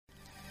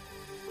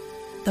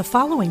The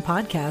following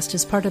podcast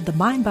is part of the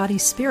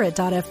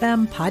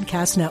MindBodySpirit.fm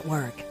podcast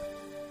network.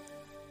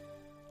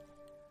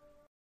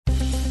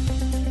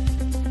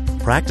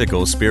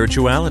 Practical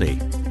spirituality.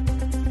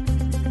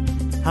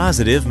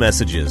 Positive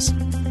messages.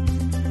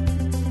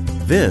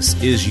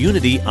 This is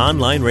Unity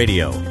Online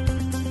Radio,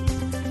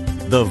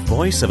 the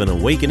voice of an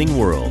awakening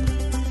world.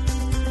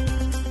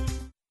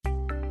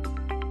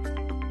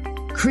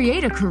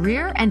 Create a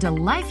career and a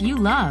life you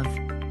love.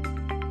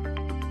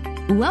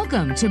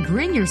 Welcome to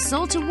Bring Your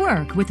Soul to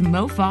Work with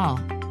Mo Fall.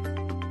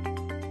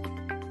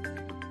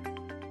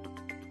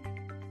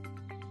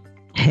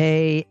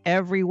 Hey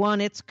everyone,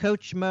 it's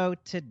Coach Mo.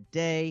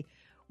 Today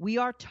we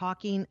are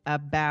talking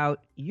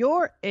about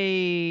your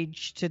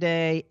age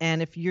today, and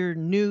if you're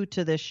new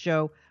to this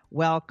show,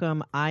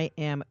 welcome. I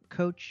am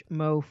Coach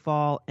Mo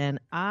Fall, and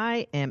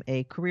I am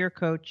a career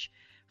coach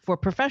for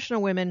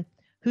professional women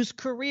whose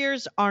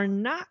careers are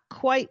not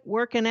quite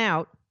working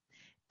out,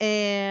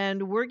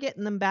 and we're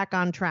getting them back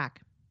on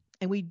track.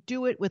 And we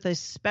do it with a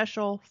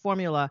special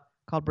formula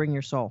called Bring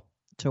Your Soul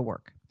to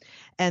Work.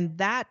 And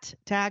that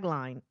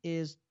tagline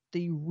is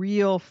the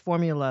real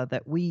formula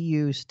that we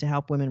use to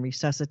help women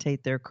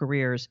resuscitate their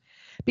careers,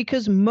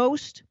 because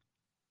most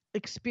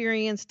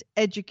experienced,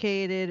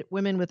 educated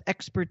women with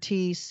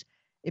expertise,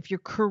 if your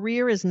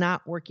career is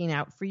not working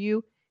out for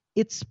you,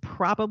 it's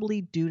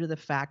probably due to the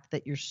fact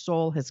that your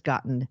soul has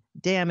gotten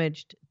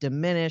damaged,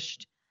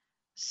 diminished,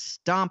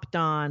 stomped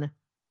on,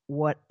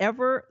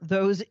 whatever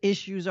those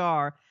issues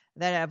are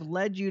that have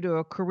led you to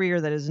a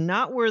career that is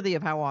not worthy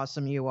of how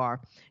awesome you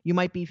are. You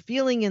might be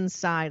feeling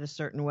inside a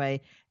certain way.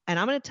 And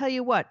I'm going to tell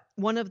you what,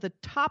 one of the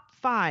top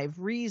 5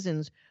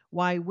 reasons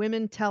why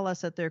women tell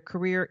us that their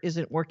career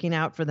isn't working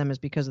out for them is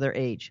because of their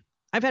age.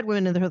 I've had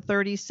women in their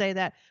 30s say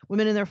that,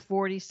 women in their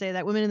 40s say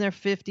that, women in their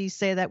 50s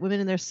say that, women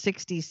in their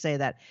 60s say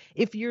that.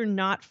 If you're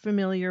not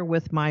familiar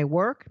with my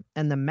work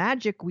and the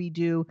magic we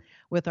do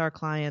with our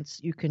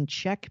clients, you can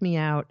check me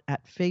out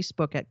at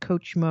Facebook at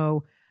Coach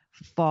Mo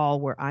Fall,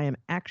 where I am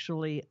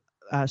actually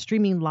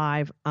streaming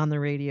live on the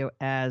radio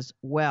as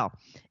well.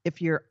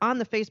 If you're on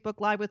the Facebook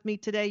Live with me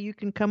today, you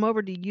can come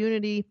over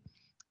to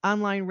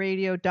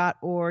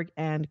unityonlineradio.org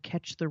and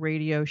catch the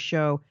radio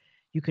show.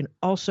 You can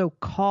also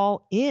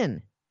call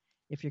in.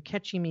 If you're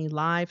catching me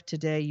live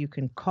today, you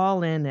can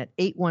call in at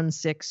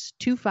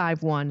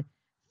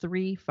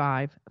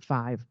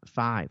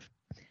 816-251-3555.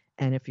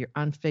 And if you're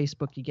on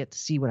Facebook, you get to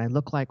see what I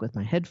look like with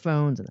my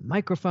headphones and the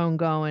microphone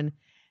going.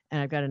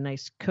 And I've got a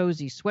nice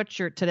cozy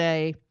sweatshirt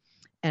today.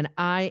 And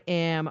I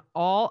am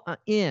all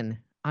in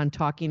on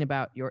talking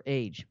about your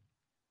age.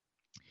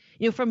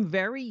 You know, from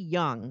very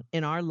young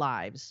in our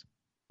lives,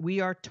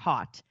 we are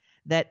taught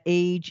that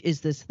age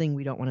is this thing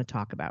we don't want to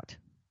talk about.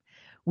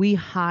 We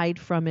hide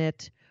from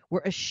it.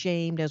 We're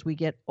ashamed as we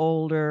get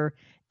older.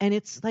 And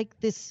it's like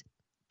this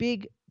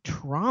big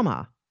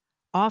trauma.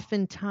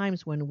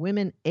 Oftentimes when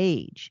women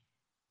age,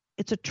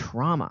 it's a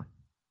trauma.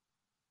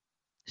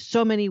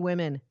 So many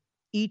women,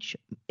 each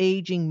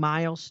aging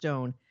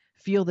milestone,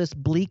 feel this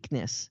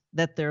bleakness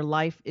that their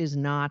life is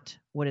not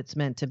what it's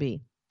meant to be.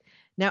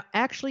 Now,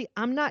 actually,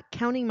 I'm not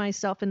counting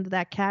myself into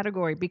that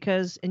category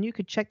because, and you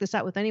could check this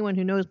out with anyone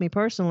who knows me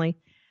personally,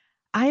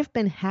 I have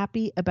been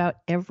happy about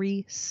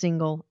every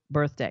single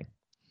birthday.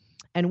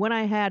 And when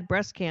I had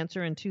breast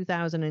cancer in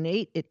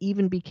 2008, it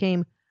even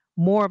became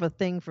more of a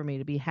thing for me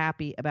to be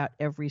happy about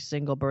every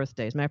single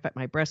birthday. As a matter of fact,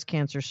 my breast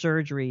cancer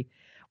surgery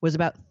was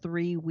about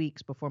 3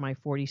 weeks before my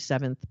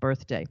 47th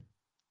birthday.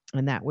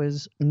 And that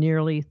was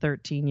nearly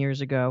 13 years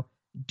ago.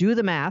 Do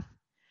the math.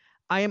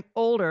 I am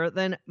older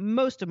than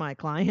most of my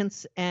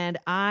clients, and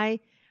I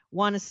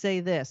want to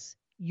say this.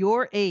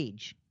 Your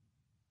age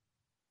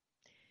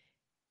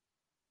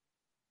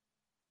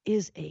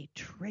is a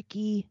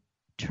tricky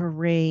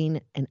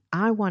terrain, and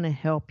I want to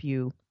help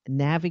you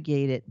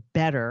navigate it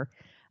better.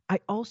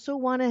 I also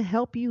want to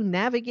help you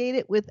navigate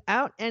it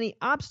without any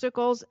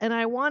obstacles, and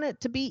I want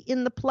it to be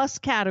in the plus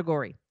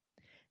category,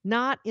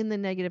 not in the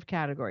negative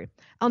category.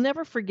 I'll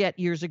never forget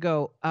years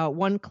ago,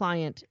 one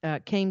client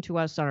came to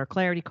us on our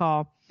clarity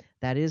call.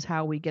 That is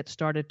how we get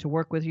started to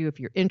work with you.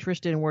 If you're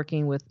interested in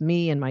working with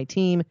me and my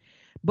team,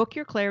 book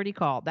your clarity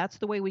call. That's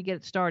the way we get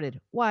it started.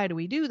 Why do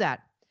we do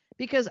that?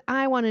 Because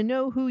I want to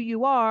know who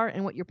you are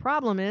and what your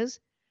problem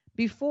is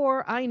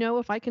before I know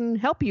if I can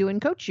help you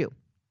and coach you.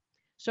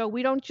 So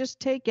we don't just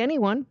take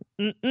anyone.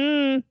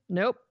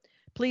 Nope.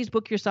 Please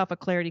book yourself a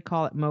clarity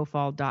call at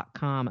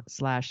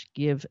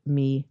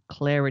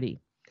mofall.com/give-me-clarity.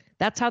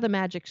 That's how the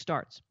magic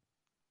starts.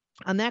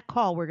 On that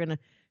call, we're going to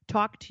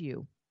talk to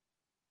you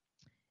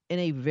in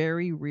a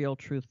very real,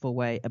 truthful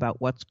way about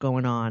what's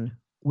going on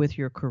with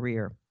your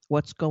career,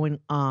 what's going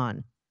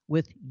on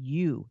with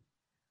you.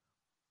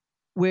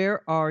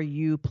 Where are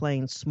you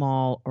playing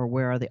small, or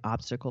where are the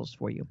obstacles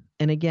for you?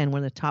 And again,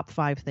 one of the top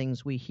 5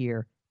 things we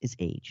hear is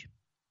age.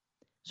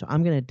 So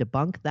I'm going to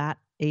debunk that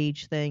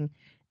age thing.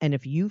 And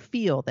if you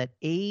feel that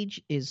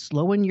age is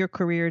slowing your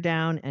career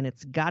down and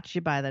it's got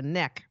you by the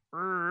neck,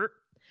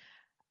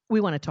 we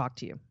want to talk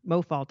to you.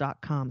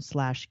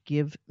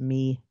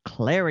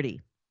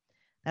 mofall.com/give-me-clarity.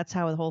 That's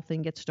how the whole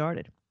thing gets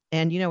started.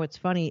 And, it's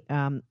funny,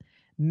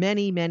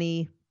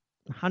 many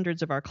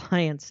hundreds of our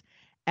clients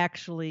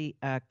actually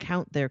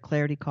count their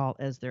clarity call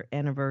as their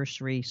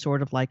anniversary,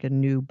 sort of like a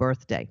new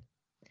birthday.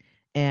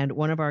 And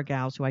one of our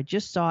gals who I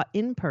just saw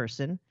in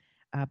person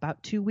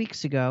about 2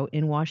 weeks ago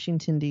in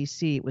Washington,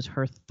 D.C., it was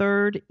her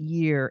 3rd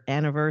year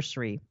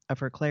anniversary of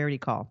her clarity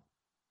call.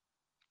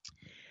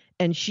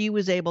 And she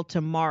was able to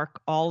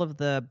mark all of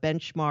the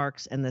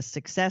benchmarks and the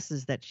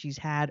successes that she's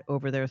had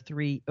over those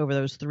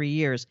 3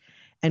 years.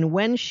 And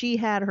when she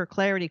had her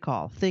clarity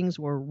call, things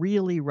were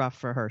really rough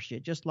for her. She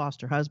had just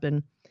lost her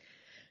husband.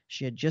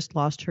 She had just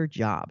lost her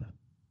job.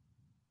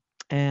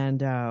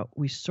 And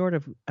we sort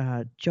of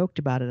joked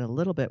about it a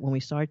little bit when we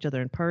saw each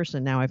other in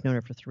person. Now I've known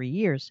her for 3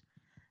 years.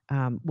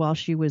 While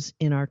she was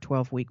in our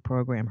 12-week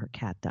program, her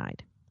cat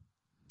died.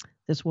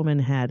 This woman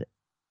had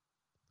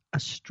a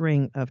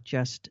string of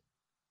just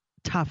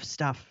tough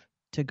stuff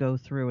to go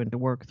through and to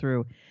work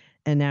through.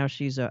 And now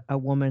she's a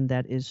woman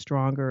that is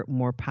stronger,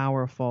 more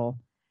powerful,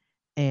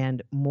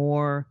 and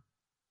more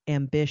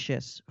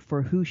ambitious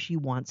for who she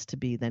wants to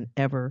be than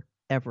ever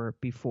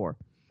before.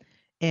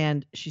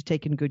 And she's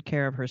taken good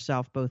care of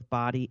herself, both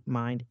body,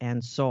 mind,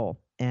 and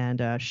soul.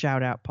 And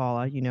shout out,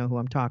 Paula, you know who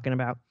I'm talking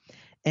about.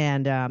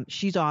 And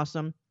she's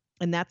awesome.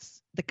 And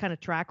that's the kind of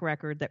track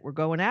record that we're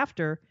going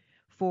after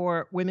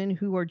for women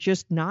who are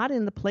just not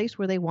in the place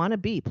where they want to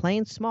be,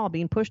 playing small,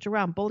 being pushed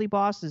around, bully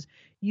bosses,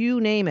 you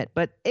name it.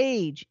 But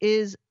age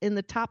is in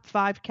the top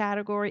 5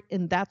 category,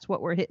 and that's what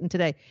we're hitting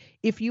today.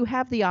 If you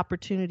have the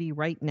opportunity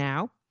right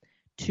now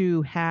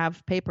to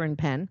have paper and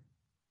pen,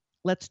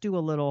 let's do a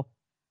little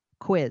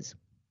quiz.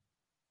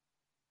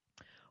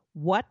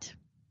 What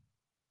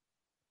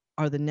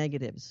are the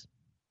negatives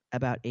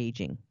about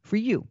aging for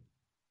you?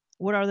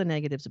 What are the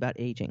negatives about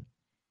aging?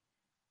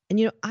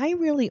 And, I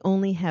really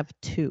only have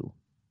 2.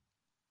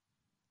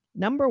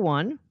 Number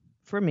 1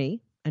 for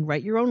me, and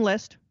write your own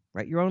list,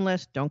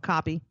 don't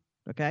copy,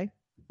 okay?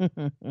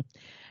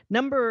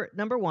 Number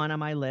 1 on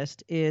my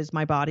list is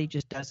my body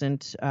just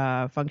doesn't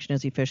function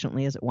as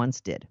efficiently as it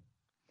once did.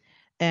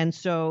 And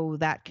so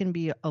that can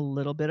be a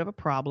little bit of a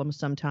problem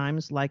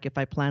sometimes, like if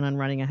I plan on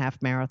running a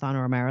half marathon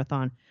or a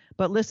marathon.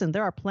 But listen,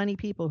 there are plenty of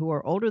people who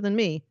are older than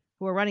me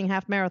who are running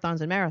half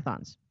marathons and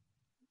marathons,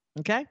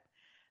 okay?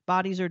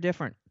 Bodies are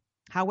different.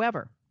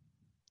 However,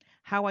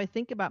 how I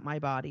think about my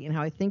body and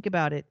how I think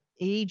about it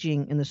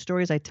aging and the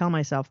stories I tell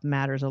myself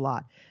matters a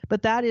lot.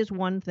 But that is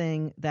one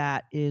thing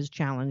that is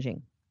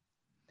challenging.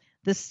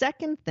 The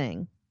second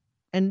thing,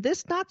 and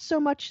this not so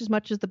much as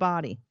the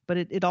body, but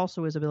it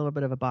also is a little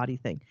bit of a body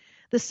thing.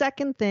 The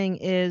second thing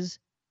is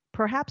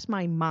perhaps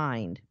my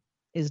mind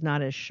is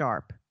not as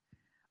sharp.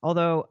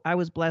 Although I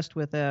was blessed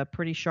with a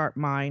pretty sharp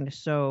mind,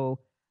 so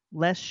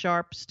less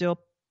sharp still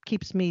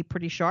keeps me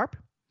pretty sharp.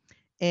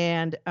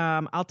 And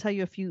I'll tell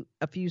you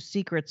a few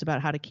secrets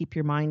about how to keep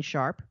your mind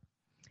sharp.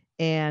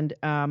 And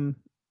I'll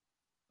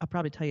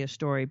probably tell you a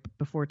story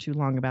before too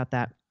long about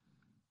that.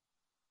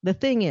 The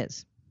thing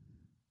is,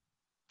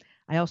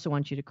 I also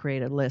want you to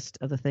create a list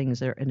of the things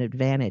that are an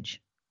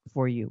advantage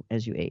for you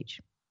as you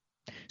age.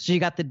 So you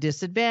got the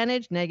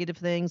disadvantage, negative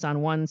things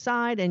on one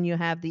side, and you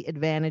have the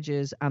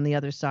advantages on the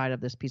other side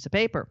of this piece of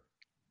paper.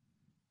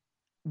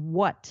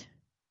 What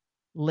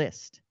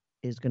list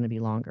is going to be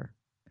longer?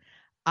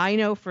 I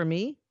know for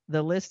me,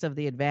 the list of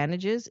the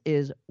advantages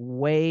is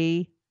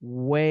way,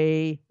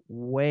 way,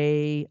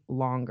 way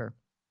longer.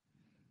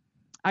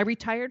 I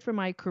retired from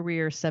my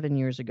career 7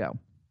 years ago.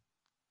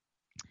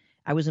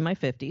 I was in my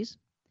 50s,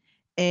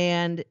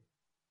 and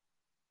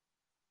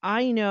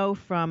I know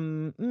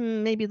from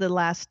maybe the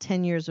last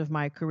 10 years of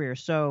my career,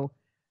 so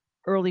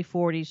early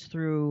 40s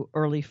through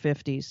early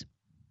 50s,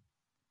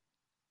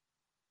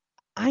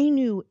 I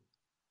knew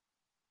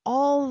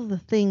all the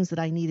things that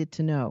I needed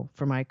to know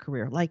for my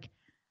career. Like,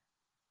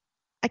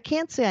 I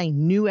can't say I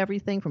knew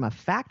everything from a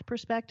fact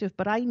perspective,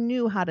 but I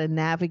knew how to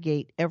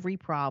navigate every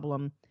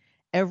problem,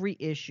 every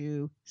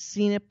issue,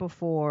 seen it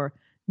before,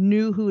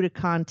 knew who to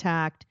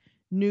contact,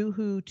 knew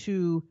who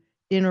to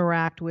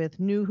interact with,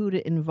 knew who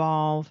to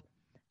involve.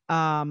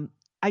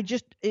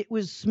 It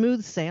was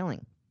smooth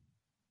sailing.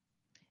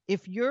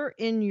 If you're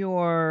in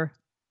your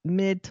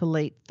mid to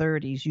late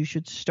 30s, you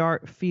should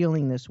start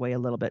feeling this way a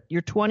little bit.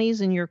 Your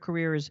 20s in your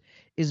career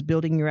is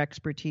building your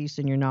expertise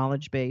and your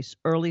knowledge base.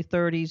 Early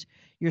 30s,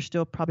 you're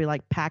still probably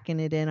like packing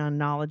it in on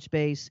knowledge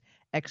base,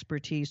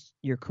 expertise.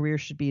 Your career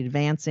should be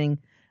advancing.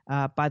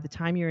 By the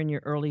time you're in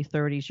your early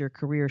 30s, your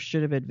career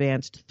should have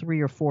advanced 3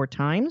 or 4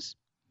 times.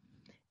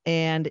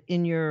 And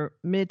in your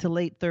mid to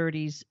late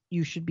 30s,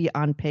 you should be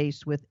on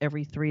pace with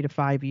every 3 to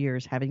 5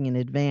 years having an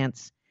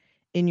advance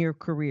in your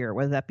career,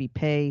 whether that be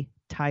pay,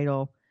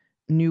 title,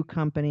 new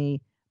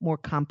company, more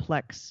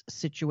complex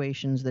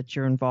situations that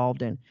you're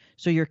involved in.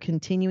 So you're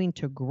continuing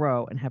to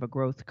grow and have a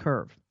growth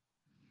curve.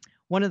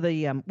 One of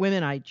the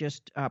women I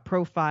just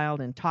profiled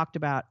and talked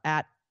about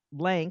at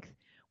length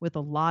with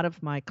a lot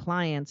of my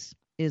clients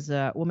is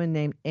a woman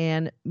named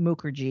Anne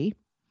Mukherjee.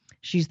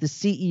 She's the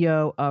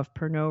CEO of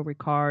Pernod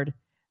Ricard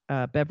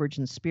Beverage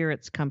and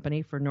Spirits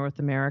Company for North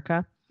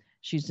America.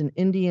 She's an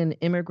Indian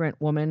immigrant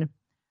woman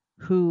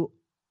who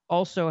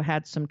also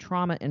had some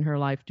trauma in her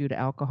life due to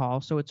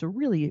alcohol. So it's a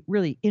really,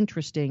 really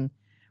interesting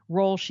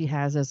role she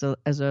has as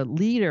a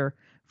leader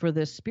for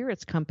this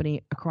spirits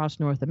company across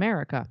North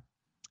America.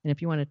 And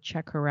if you want to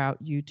check her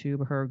out,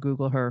 YouTube her,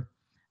 Google her.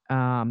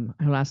 Her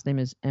last name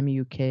is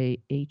Mukherjee.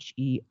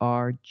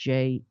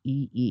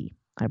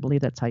 I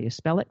believe that's how you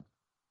spell it.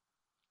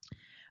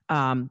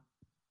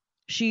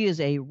 She is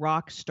a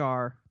rock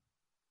star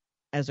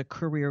as a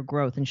career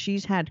growth, and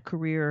she's had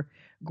career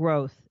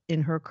growth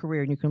in her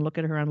career. And you can look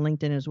at her on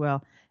LinkedIn as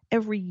well.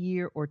 Every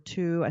year or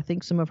two, I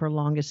think some of her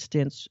longest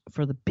stints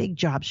for the big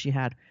jobs she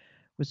had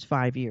was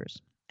 5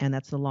 years. And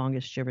that's the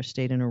longest she ever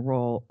stayed in a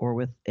role or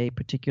with a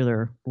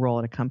particular role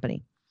at a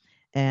company.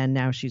 And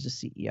now she's a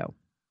CEO.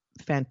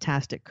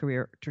 Fantastic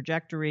career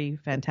trajectory,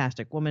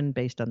 fantastic woman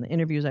based on the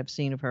interviews I've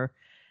seen of her.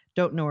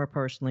 Don't know her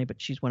personally,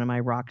 but she's one of my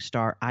rock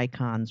star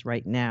icons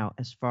right now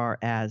as far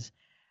as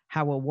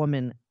how a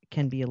woman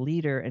can be a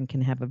leader and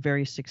can have a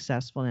very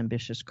successful and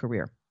ambitious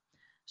career.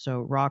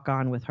 So rock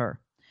on with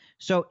her.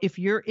 So if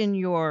you're in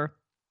your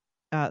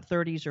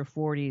 30s or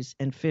 40s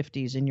and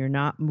 50s and you're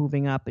not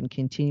moving up and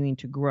continuing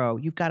to grow,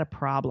 you've got a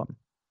problem.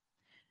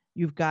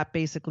 You've got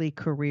basically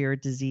career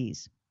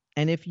disease.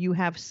 And if you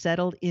have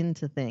settled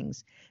into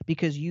things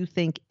because you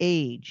think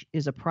age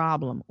is a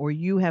problem, or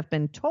you have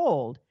been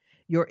told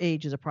your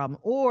age is a problem,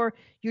 or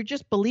you're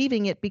just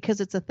believing it because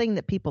it's a thing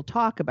that people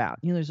talk about.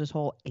 You know, there's this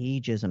whole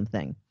ageism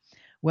thing.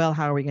 Well,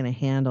 how are we going to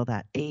handle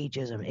that?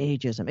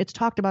 Ageism. It's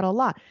talked about a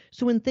lot.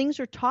 So when things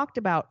are talked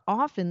about,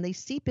 often they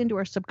seep into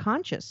our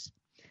subconscious.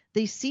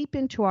 They seep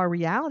into our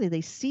reality.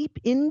 They seep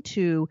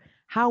into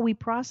how we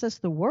process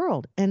the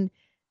world. And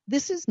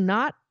this is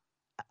not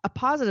a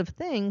positive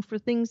thing for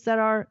things that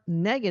are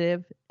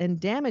negative and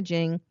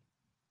damaging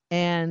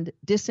and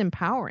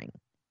disempowering.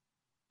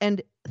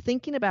 And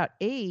thinking about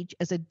age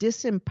as a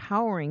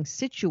disempowering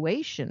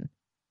situation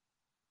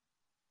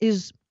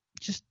is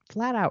just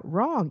flat out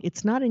wrong.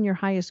 It's not in your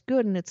highest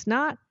good, and it's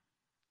not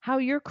how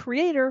your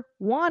creator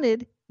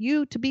wanted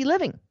you to be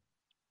living.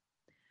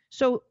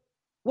 So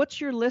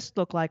what's your list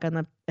look like on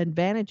the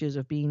advantages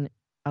of being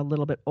a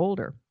little bit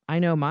older? I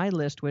know my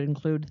list would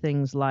include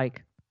things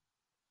like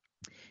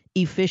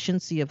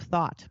efficiency of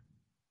thought.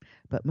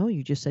 But Mo,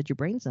 you just said your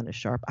brain's not as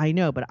sharp. I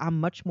know, but I'm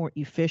much more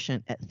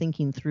efficient at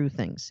thinking through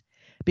things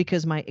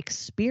because my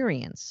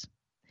experience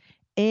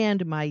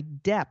and my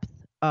depth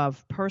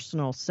of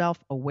personal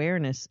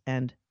self-awareness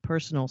and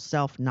personal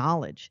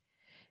self-knowledge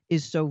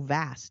is so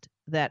vast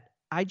that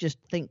I just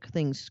think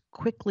things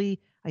quickly.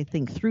 I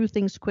think through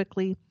things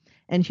quickly.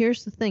 And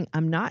here's the thing.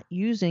 I'm not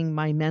using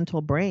my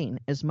mental brain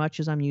as much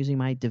as I'm using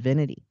my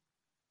divinity.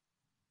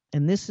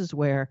 And this is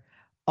where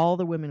all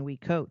the women we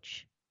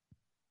coach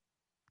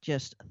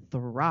just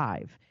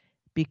thrive,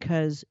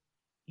 because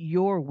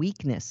your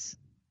weakness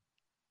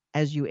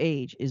as you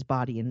age is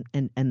body and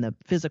the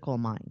physical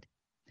mind.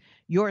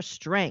 Your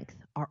strength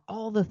are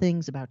all the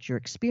things about your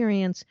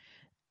experience,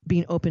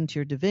 being open to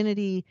your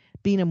divinity,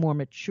 being a more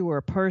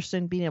mature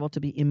person, being able to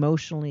be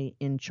emotionally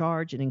in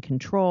charge and in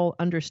control,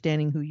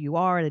 understanding who you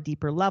are at a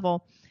deeper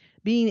level,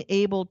 being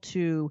able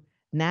to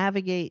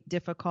navigate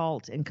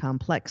difficult and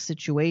complex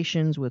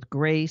situations with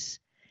grace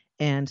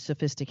and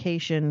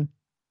sophistication,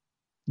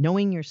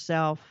 knowing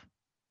yourself,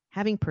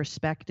 having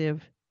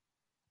perspective.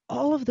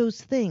 All of those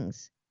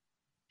things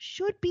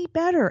should be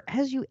better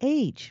as you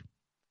age.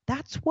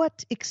 That's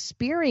what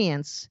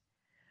experience,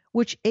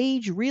 which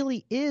age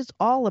really is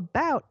all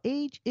about.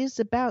 Age is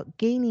about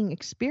gaining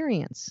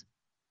experience.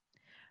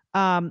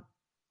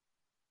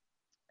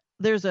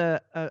 There's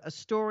a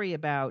story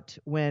about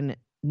when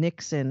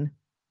Nixon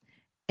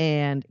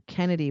and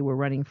Kennedy were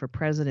running for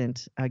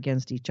president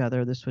against each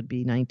other. This would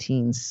be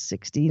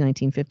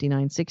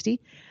 1959, 60.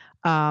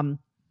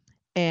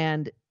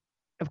 And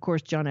of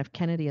course, John F.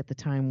 Kennedy at the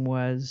time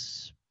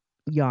was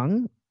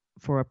young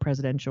for a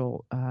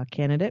presidential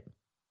candidate.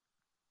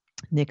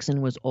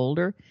 Nixon was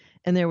older.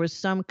 And there was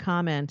some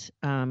comment,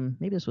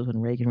 maybe this was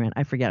when Reagan ran.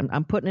 I forget.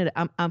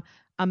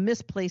 I'm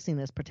misplacing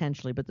this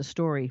potentially, but the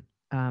story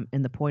and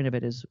the point of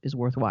it is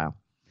worthwhile.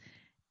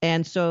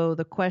 And so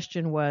the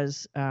question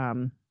was,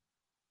 to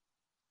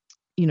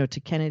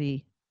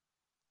Kennedy,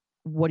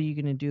 what are you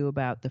going to do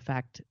about the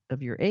fact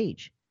of your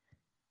age?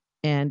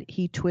 And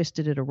he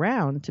twisted it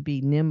around to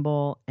be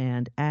nimble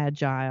and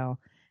agile.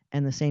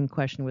 And the same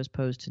question was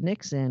posed to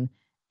Nixon.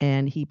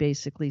 And he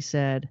basically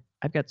said,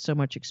 I've got so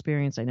much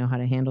experience. I know how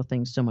to handle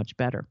things so much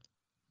better.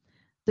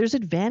 There's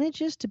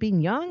advantages to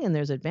being young, and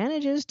there's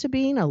advantages to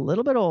being a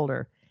little bit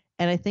older.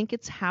 And I think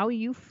it's how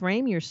you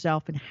frame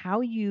yourself and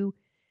how you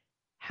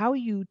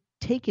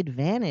take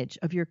advantage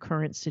of your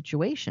current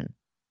situation.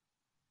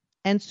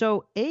 And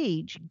so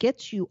age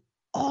gets you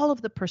all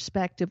of the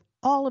perspective,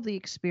 all of the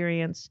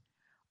experience,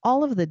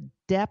 all of the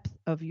depth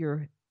of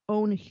your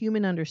own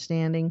human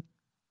understanding.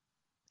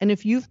 And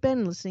if you've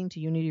been listening to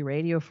Unity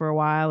Radio for a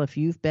while, if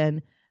you've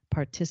been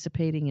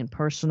participating in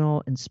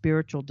personal and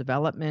spiritual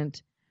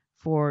development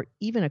for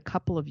even a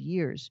couple of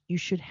years, you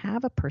should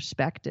have a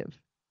perspective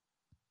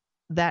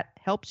that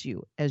helps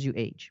you as you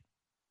age.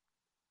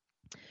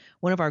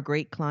 One of our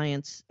great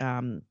clients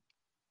a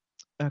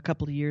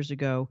couple of years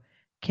ago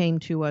came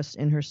to us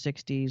in her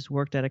 60s,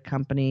 worked at a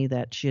company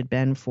that she had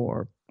been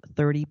for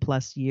 30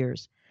 plus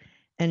years.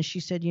 And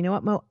she said, you know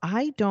what, Mo,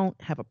 I don't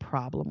have a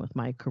problem with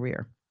my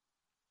career.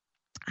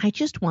 I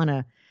just want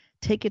to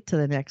take it to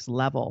the next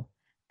level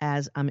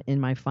as I'm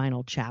in my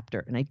final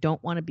chapter. And I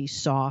don't want to be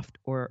soft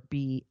or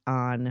be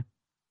on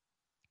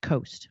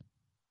coast.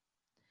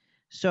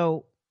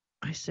 So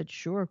I said,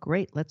 sure,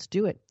 great, let's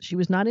do it. She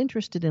was not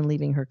interested in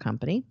leaving her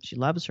company. She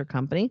loves her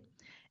company.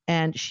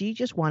 And she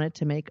just wanted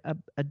to make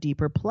a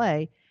deeper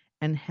play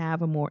and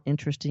have a more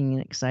interesting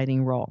and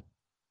exciting role.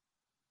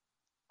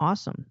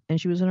 Awesome.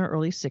 And she was in her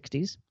early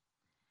 60s.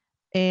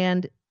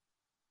 And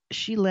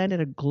she landed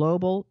a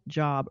global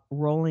job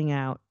rolling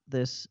out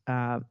this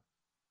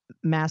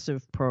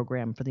massive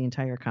program for the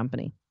entire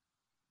company.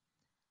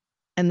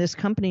 And this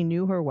company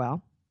knew her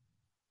well.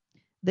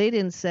 They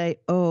didn't say,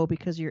 oh,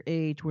 because of your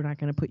age, we're not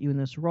going to put you in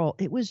this role.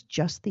 It was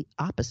just the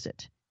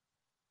opposite.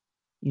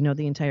 You know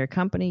the entire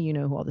company, you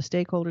know who all the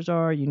stakeholders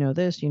are, you know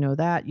this, you know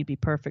that, you'd be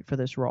perfect for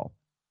this role.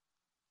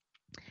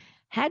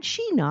 Had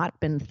she not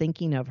been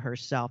thinking of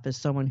herself as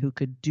someone who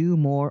could do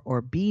more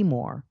or be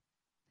more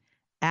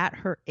at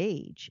her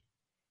age,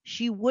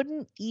 she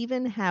wouldn't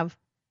even have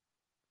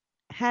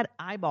had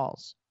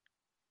eyeballs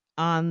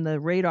on the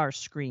radar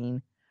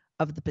screen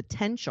of the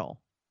potential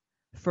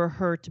for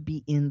her to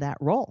be in that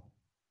role.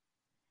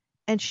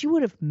 And she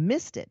would have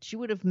missed it. She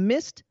would have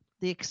missed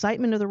the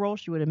excitement of the role.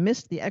 She would have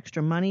missed the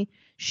extra money.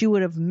 She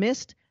would have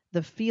missed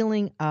the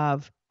feeling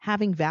of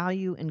having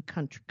value and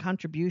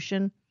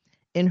contribution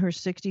in her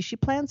 60s. She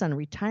plans on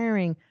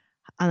retiring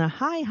on a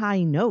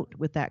high note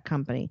with that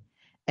company.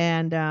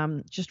 And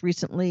just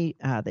recently,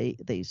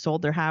 they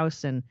sold their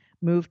house and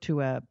moved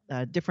to a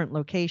different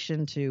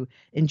location to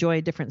enjoy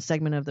a different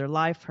segment of their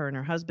life, her and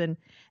her husband.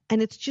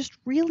 And it's just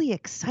really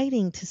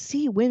exciting to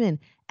see women,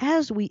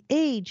 as we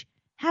age,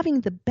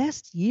 having the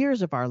best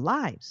years of our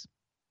lives.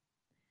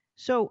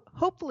 So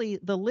hopefully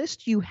the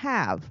list you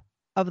have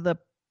of the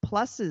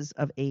pluses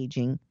of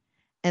aging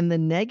and the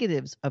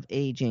negatives of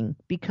aging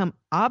become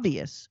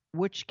obvious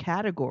which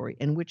category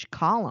and which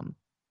column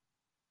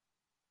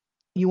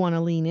you want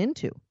to lean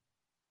into.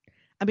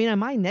 I mean, on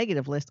my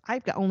negative list,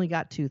 I've only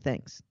got 2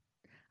 things.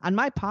 On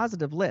my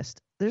positive list,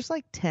 there's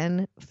like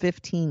 10,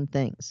 15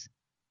 things.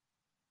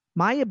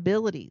 My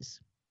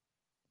abilities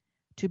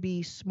to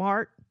be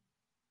smart,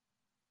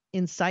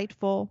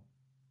 insightful,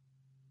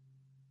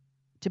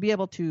 to be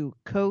able to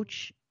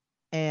coach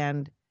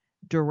and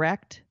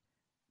direct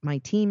my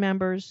team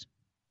members,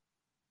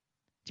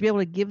 to be able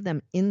to give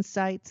them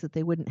insights that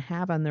they wouldn't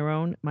have on their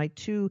own. My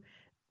 2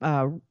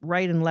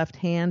 right and left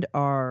hand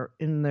are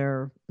in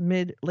their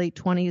mid-late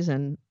 20s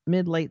and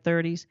mid-late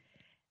 30s,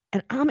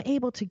 and I'm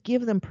able to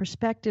give them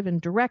perspective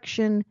and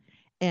direction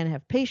and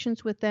have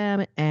patience with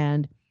them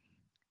and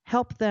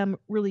help them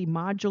really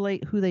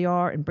modulate who they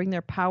are and bring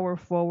their power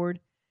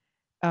forward.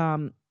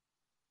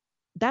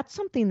 That's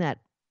something that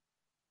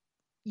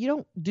you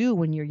don't do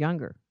when you're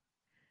younger.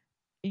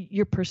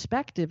 Your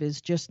perspective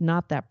is just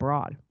not that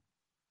broad.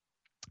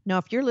 Now,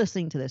 if you're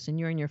listening to this and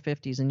you're in your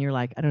 50s and you're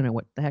like, I don't know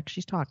what the heck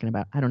she's talking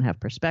about. I don't have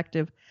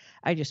perspective.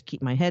 I just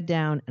keep my head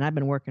down and I've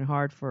been working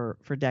hard for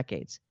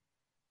decades.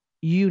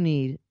 You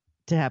need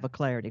to have a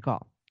clarity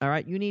call. All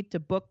right. You need to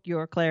book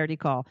your clarity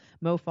call,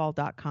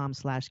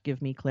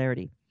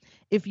 mofall.com/give-me-clarity.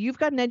 If you've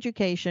got an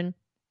education,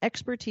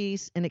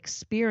 expertise, and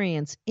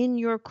experience in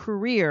your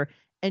career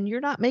and you're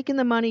not making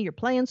the money, you're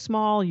playing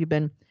small, you've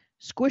been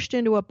squished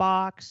into a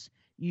box,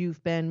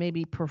 you've been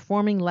maybe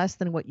performing less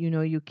than what you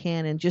know you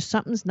can, and just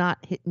something's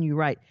not hitting you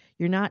right.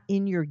 You're not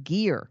in your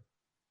gear.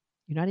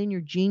 You're not in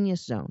your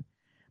genius zone.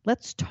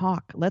 Let's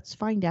talk. Let's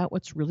find out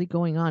what's really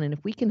going on. And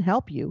if we can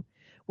help you,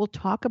 we'll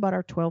talk about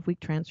our 12-week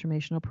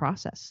transformational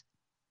process.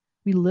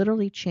 We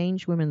literally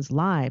change women's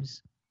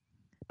lives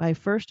by,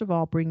 first of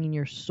all, bringing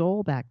your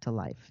soul back to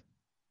life.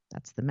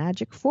 That's the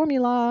magic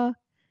formula.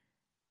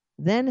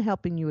 Then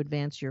helping you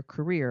advance your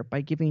career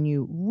by giving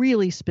you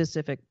really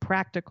specific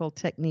practical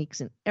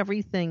techniques and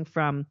everything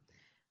from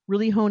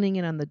really honing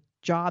in on the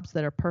jobs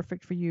that are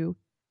perfect for you,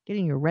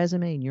 getting your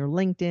resume and your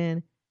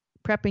LinkedIn,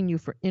 prepping you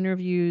for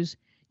interviews.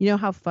 You know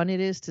how fun it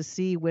is to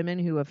see women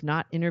who have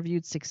not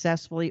interviewed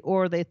successfully,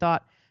 or they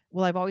thought,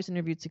 well, I've always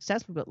interviewed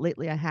successfully, but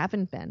lately I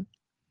haven't been,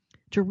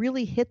 to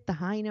really hit the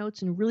high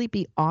notes and really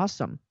be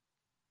awesome.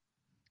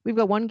 We've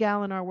got one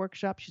gal in our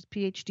workshop. She's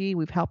PhD.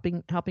 We've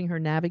helping her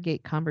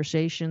navigate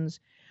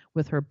conversations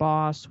with her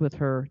boss, with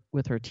her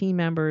team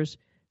members,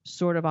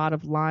 sort of out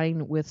of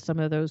line with some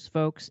of those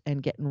folks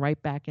and getting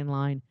right back in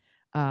line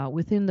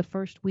within the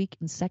first week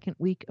and second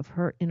week of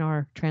her in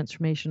our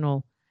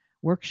transformational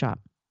workshop.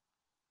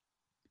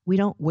 We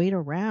don't wait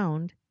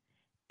around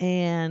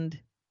and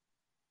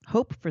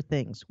hope for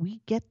things.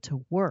 We get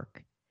to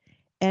work.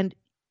 And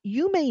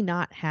you may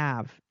not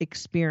have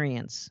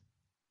experience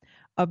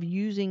of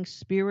using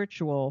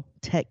spiritual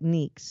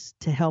techniques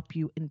to help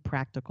you in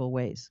practical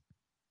ways.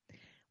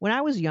 When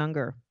I was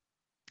younger,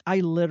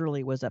 I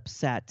literally was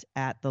upset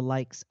at the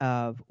likes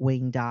of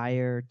Wayne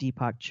Dyer,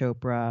 Deepak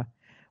Chopra,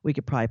 We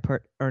could probably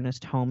put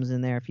Ernest Holmes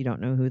in there if you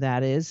don't know who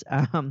that is.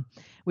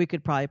 We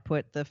could probably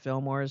put the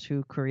Fillmores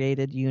who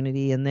created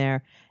Unity in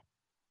there.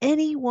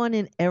 Anyone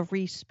in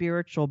every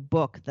spiritual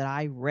book that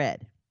I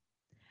read,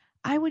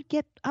 I would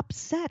get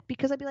upset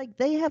because I'd be like,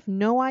 they have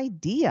no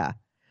idea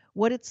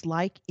what it's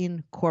like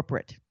in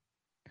corporate,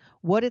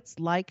 what it's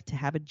like to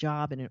have a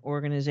job in an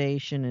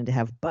organization and to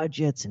have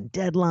budgets and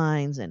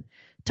deadlines and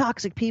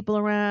toxic people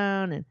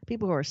around and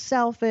people who are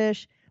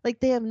selfish. Like,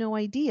 they have no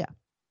idea.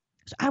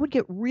 So I would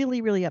get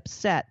really, really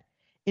upset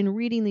in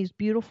reading these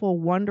beautiful,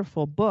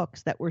 wonderful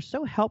books that were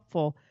so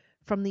helpful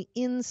from the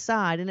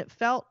inside, and it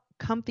felt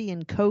comfy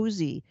and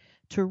cozy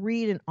to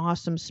read an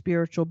awesome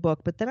spiritual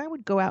book. But then I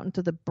would go out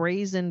into the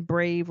brazen,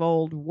 brave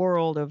old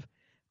world of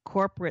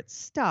corporate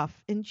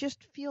stuff and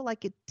just feel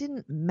like it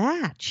didn't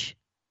match.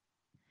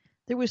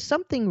 There was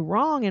something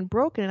wrong and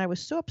broken, and I was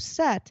so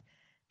upset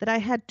that I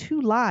had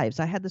two lives.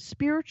 I had the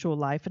spiritual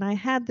life and I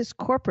had this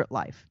corporate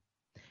life.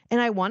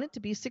 And I wanted to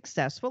be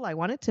successful. I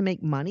wanted to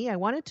make money. I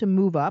wanted to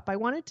move up. I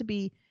wanted to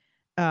be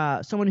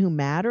someone who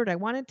mattered. I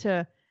wanted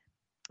to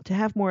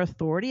have more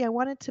authority. I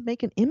wanted to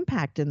make an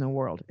impact in the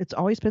world. It's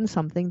always been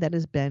something that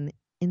has been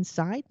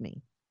inside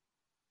me.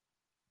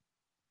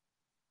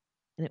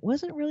 And it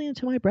wasn't really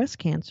until my breast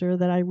cancer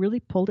that I really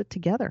pulled it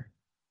together.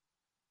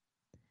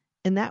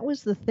 And that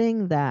was the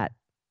thing that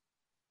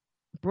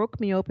broke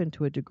me open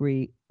to a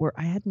degree where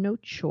I had no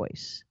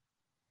choice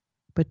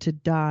but to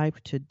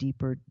dive to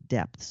deeper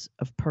depths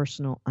of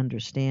personal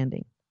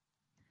understanding.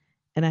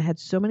 And I had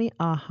so many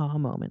aha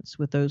moments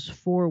with those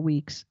 4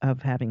 weeks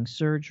of having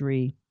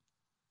surgery,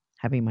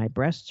 having my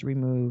breasts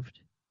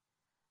removed,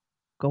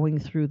 going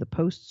through the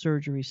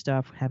post-surgery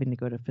stuff, having to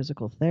go to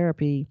physical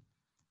therapy,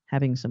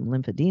 having some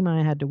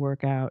lymphedema I had to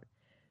work out.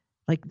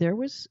 Like, there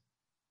was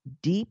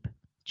deep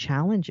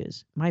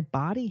challenges. My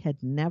body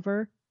had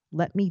never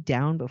let me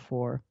down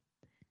before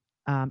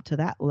to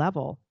that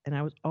level. And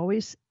I was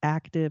always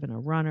active and a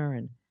runner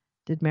and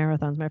did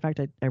marathons. Matter of fact,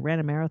 I ran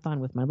a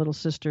marathon with my little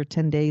sister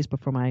 10 days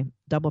before my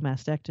double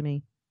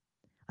mastectomy.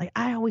 Like,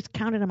 I always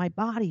counted on my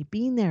body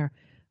being there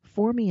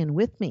for me and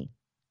with me.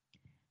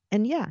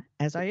 And yeah,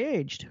 as I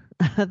aged,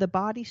 the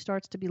body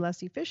starts to be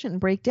less efficient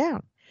and break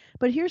down.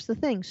 But here's the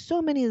thing.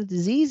 So many of the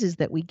diseases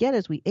that we get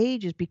as we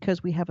age is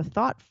because we have a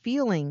thought,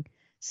 feeling,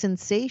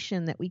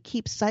 sensation that we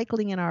keep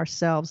cycling in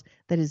ourselves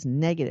that is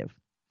negative.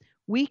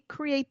 We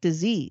create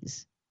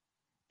disease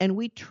and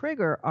we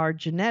trigger our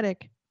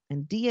genetic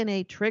and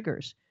DNA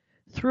triggers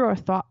through our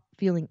thought,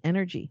 feeling,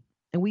 energy.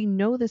 And we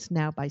know this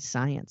now by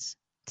science.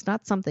 It's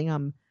not something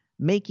I'm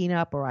making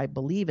up or I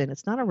believe in.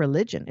 It's not a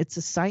religion. It's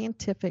a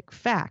scientific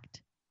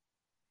fact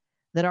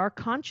that our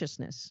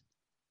consciousness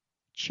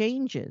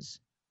changes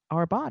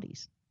our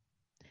bodies.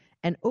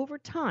 And over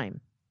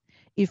time,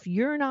 if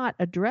you're not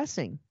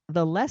addressing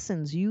the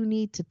lessons you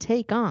need to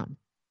take on,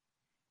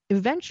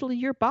 eventually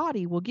your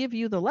body will give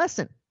you the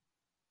lesson.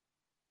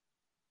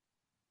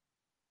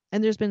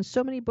 And there's been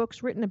so many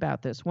books written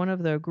about this. One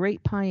of the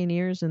great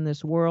pioneers in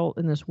this world,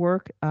 in this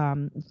work,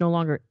 is no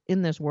longer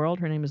in this world.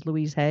 Her name is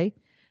Louise Hay.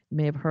 You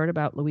may have heard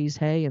about Louise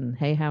Hay and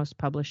Hay House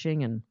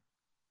Publishing, and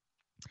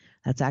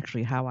that's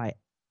actually how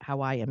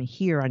I am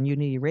here on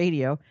Unity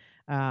Radio.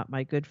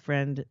 My good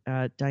friend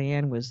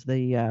Diane was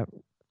the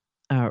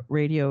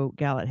radio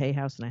gal at Hay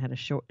House, and I had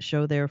a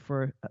show there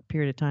for a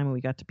period of time, and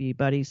we got to be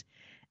buddies.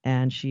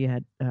 And she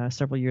had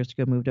several years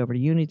ago moved over to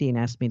Unity and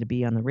asked me to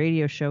be on the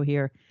radio show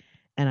here.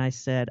 And I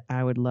said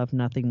I would love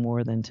nothing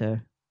more than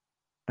to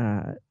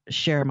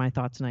share my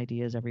thoughts and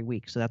ideas every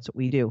week. So that's what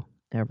we do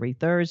every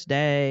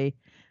Thursday,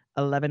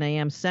 11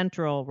 a.m.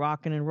 Central,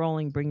 rocking and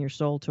rolling, bring your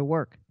soul to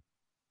work.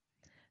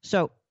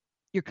 So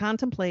you're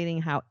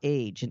contemplating how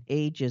age and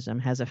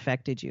ageism has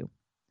affected you.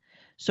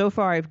 So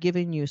far, I've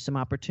given you some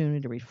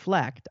opportunity to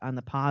reflect on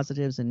the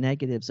positives and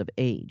negatives of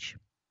age.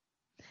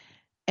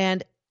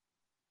 And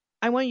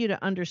I want you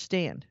to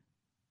understand,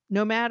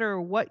 no matter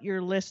what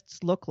your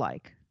lists look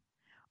like,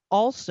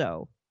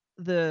 also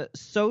the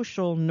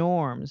social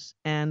norms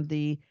and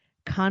the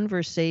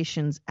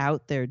conversations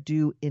out there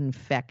do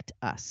infect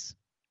us.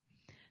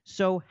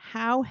 So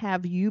how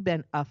have you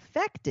been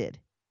affected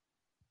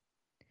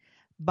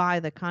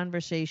by the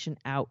conversation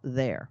out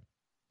there,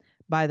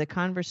 by the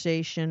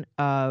conversation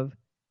of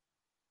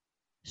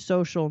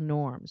social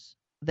norms,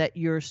 that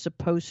you're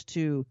supposed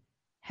to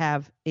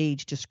have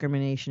age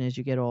discrimination as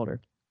you get older,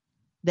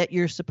 that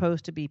you're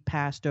supposed to be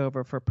passed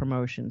over for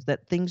promotions,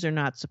 that things are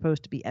not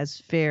supposed to be as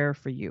fair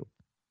for you?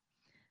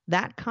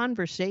 That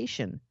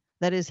conversation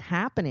that is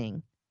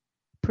happening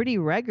pretty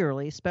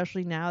regularly,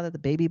 especially now that the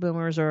baby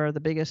boomers are the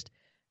biggest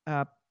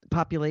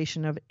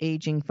population of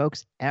aging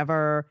folks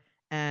ever,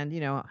 and, you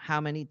know, how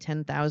many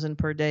 10,000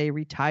 per day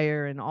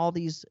retire, and all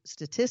these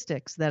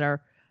statistics that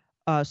are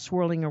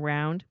swirling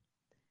around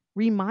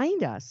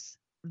remind us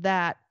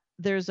that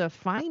there's a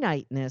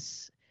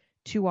finiteness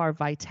to our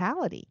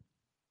vitality.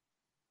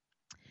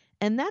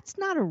 And that's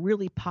not a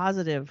really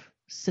positive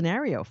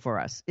scenario for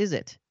us, is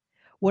it?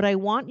 What I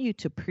want you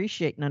to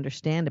appreciate and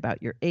understand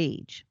about your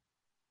age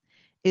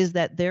is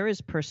that there is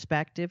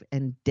perspective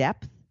and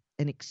depth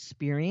and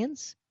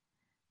experience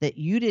that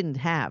you didn't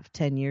have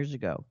 10 years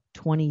ago,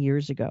 20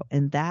 years ago.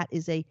 And that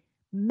is a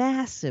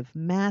massive,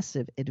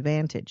 massive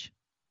advantage.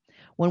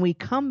 When we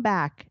come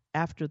back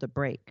after the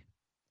break,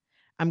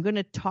 I'm going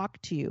to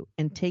talk to you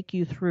and take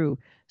you through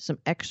some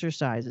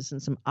exercises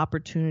and some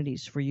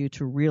opportunities for you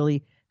to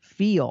really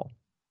feel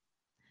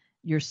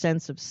your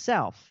sense of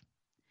self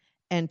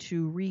and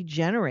to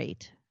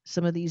regenerate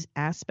some of these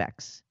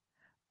aspects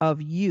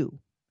of you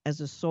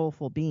as a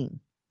soulful being.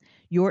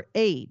 Your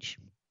age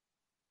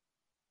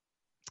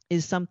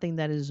is something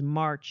that is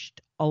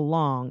marched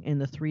along in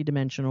the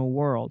three-dimensional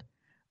world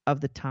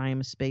of the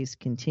time-space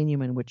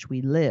continuum in which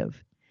we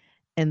live.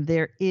 And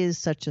there is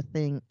such a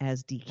thing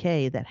as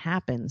decay that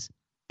happens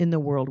in the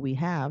world we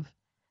have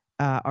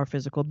our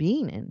physical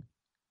being in.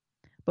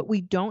 But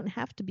we don't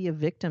have to be a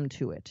victim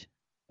to it.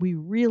 We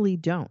really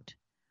don't.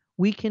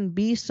 We can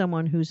be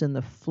someone who's in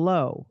the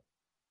flow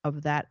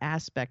of that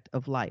aspect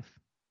of life.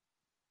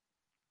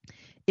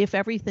 If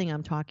everything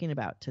I'm talking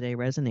about today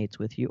resonates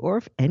with you, or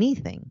if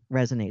anything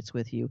resonates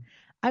with you,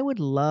 I would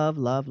love,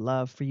 love,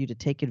 love for you to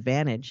take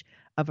advantage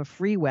of a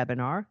free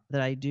webinar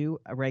that I do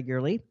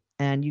regularly.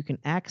 And you can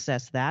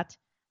access that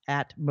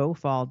at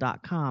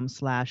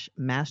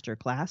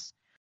mofall.com/masterclass.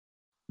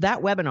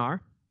 That webinar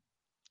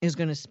is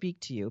going to speak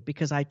to you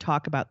because I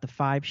talk about the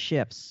 5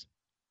 shifts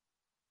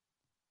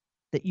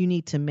that you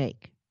need to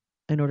make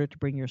in order to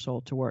bring your soul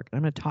to work.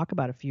 I'm going to talk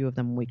about a few of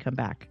them when we come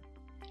back.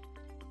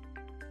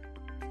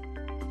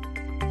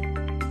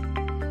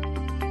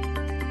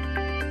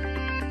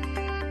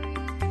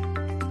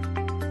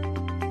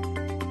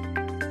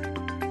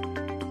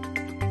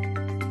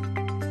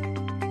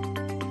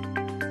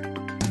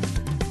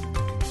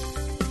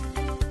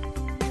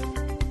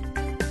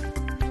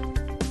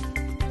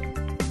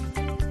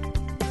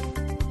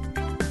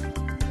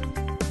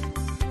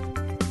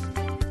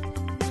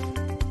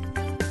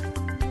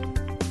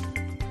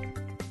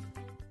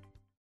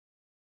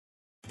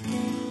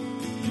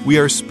 We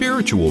are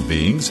spiritual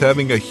beings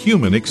having a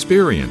human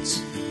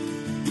experience.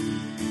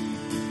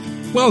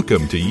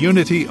 Welcome to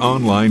Unity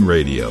Online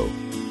Radio,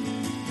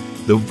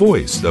 the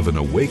voice of an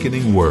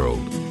awakening world.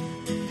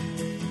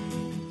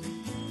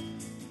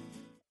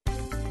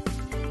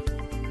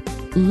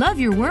 Love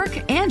your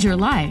work and your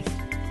life.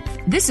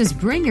 This is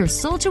Bring Your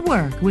Soul to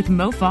Work with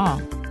Mo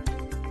Fall.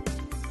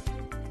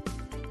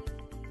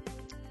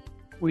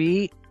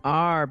 We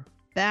are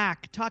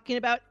back talking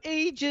about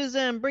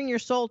ageism. Bring your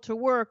soul to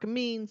work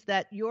means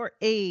that your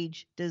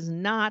age does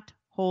not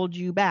hold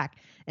you back.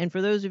 And for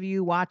those of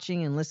you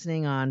watching and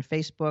listening on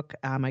Facebook,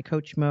 my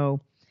Coach Mo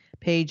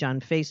page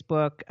on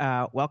Facebook,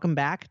 welcome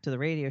back to the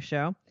radio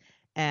show.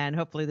 And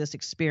hopefully this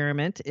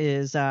experiment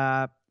is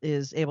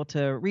able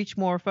to reach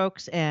more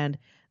folks. And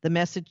the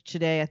message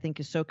today, I think,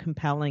 is so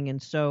compelling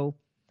and so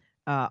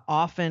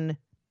often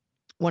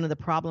one of the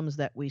problems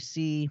that we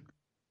see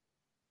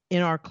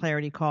in our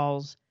clarity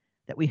calls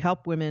that we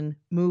help women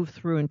move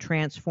through and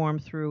transform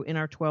through in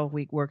our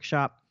 12-week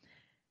workshop.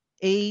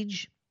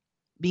 Age,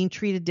 being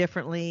treated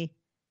differently,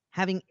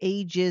 having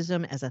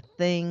ageism as a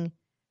thing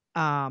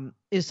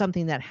is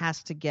something that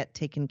has to get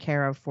taken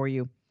care of for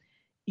you.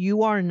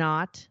 You are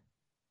not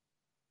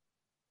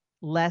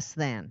less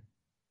than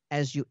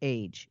as you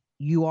age.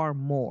 You are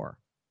more.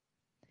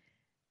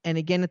 And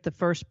again, at the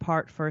first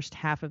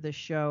half of this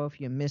show,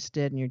 if you missed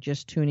it and you're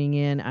just tuning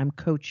in, I'm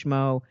Coach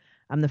Mo.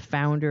 I'm the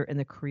founder and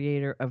the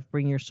creator of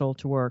Bring Your Soul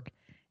to Work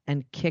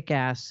and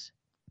Kick-Ass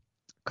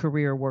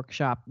Career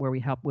Workshop, where we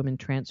help women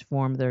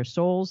transform their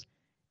souls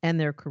and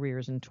their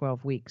careers in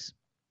 12 weeks.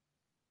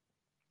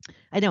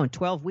 I know in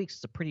 12 weeks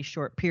is a pretty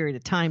short period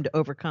of time to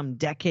overcome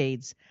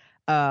decades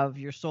of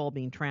your soul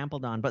being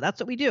trampled on, but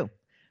that's what we do.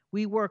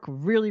 We work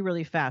really,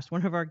 really fast.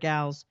 One of our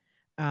gals,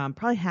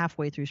 probably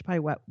halfway through, she's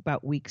probably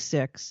about week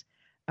 6,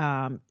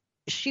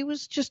 she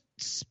was just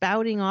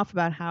spouting off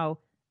about how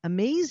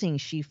amazing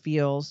she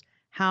feels,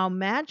 how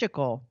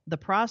magical the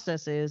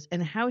process is,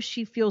 and how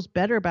she feels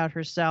better about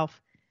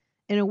herself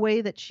in a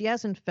way that she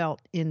hasn't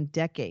felt in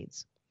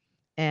decades.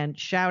 And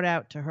shout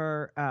out to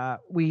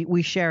her.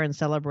 We share and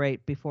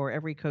celebrate before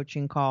every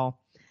coaching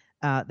call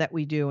that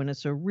we do, and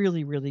it's a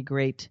really, really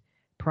great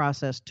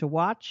process to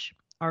watch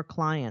our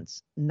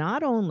clients.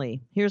 Not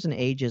only, here's an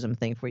ageism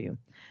thing for you,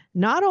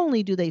 not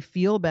only do they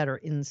feel better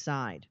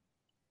inside,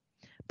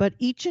 but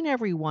each and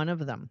every one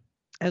of them,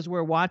 as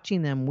we're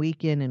watching them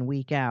week in and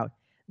week out,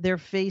 their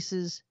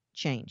faces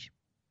change.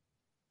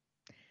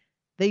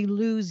 They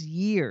lose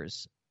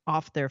years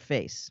off their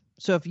face.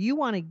 So if you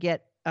want to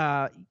get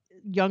a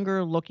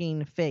younger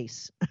looking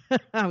face,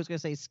 I was going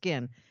to say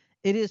skin,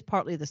 it is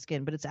partly the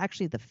skin, but it's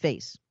actually the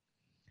face.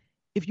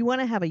 If you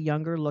want to have a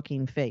younger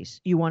looking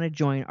face, you want to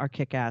join our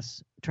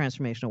Kick-Ass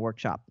Transformational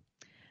Workshop,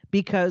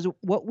 because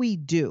what we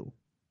do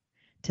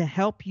to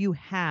help you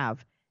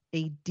have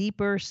a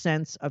deeper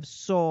sense of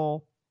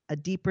soul, a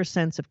deeper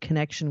sense of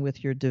connection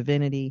with your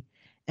divinity,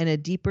 and a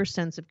deeper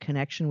sense of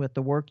connection with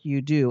the work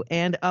you do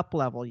and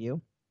up-level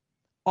you,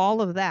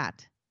 all of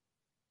that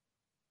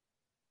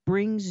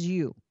brings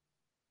you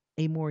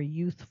a more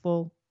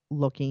youthful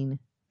looking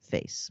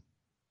face.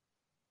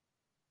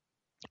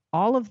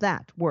 All of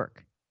that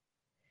work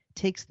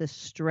takes the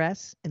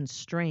stress and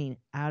strain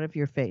out of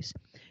your face.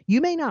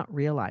 You may not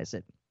realize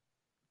it,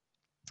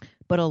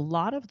 but a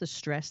lot of the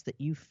stress that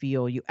you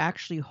feel, you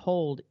actually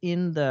hold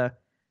in the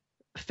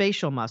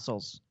facial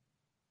muscles,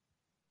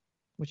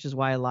 which is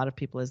why a lot of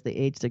people as they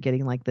age, they're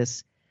getting like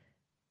this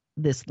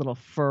little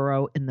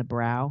furrow in the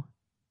brow,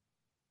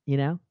 you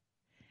know?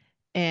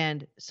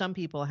 And some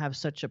people have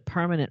such a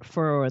permanent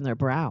furrow in their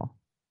brow.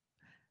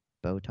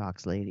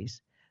 Botox,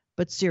 ladies.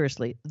 But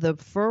seriously, the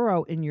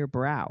furrow in your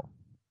brow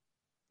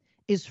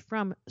is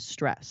from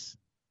stress.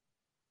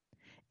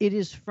 It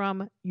is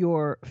from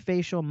your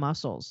facial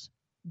muscles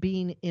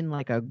being in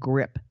like a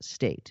grip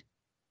state.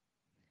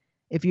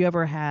 If you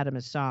ever had a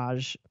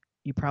massage,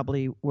 you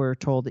probably were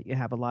told that you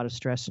have a lot of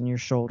stress in your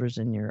shoulders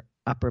and your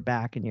upper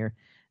back and your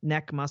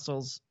neck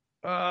muscles.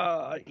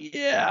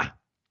 Yeah.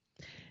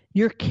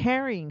 You're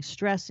carrying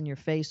stress in your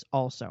face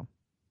also.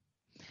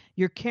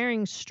 You're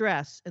carrying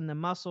stress in the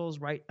muscles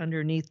right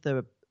underneath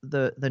the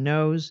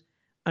nose,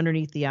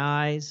 underneath the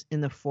eyes,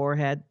 in the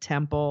forehead,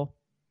 temple.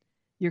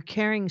 You're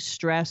carrying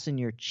stress in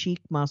your cheek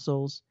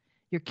muscles.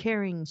 You're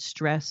carrying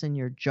stress in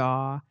your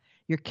jaw.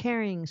 You're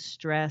carrying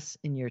stress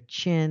in your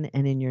chin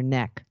and in your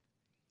neck.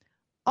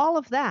 All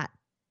of that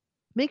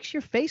makes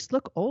your face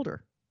look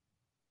older.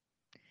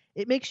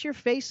 It makes your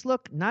face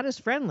look not as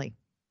friendly.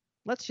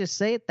 Let's just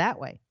say it that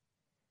way.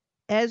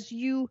 As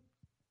you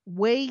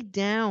weigh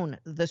down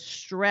the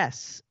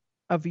stress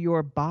of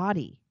your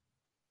body,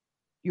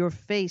 your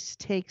face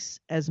takes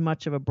as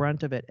much of a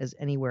brunt of it as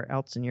anywhere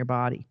else in your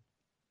body.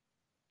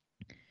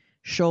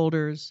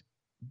 Shoulders,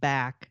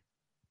 back,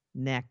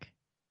 neck,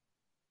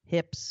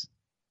 hips.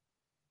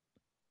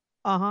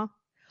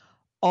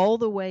 All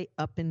the way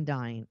up and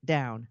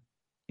down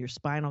your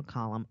spinal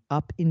column,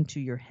 up into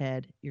your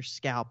head, your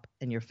scalp,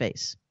 and your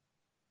face.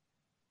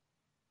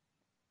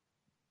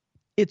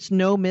 It's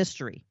no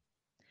mystery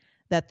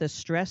that the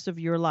stress of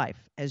your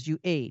life as you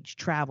age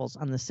travels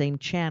on the same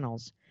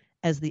channels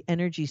as the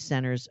energy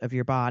centers of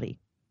your body.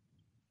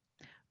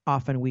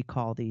 Often we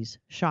call these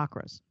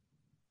chakras.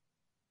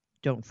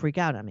 Don't freak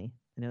out on me.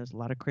 I know there's a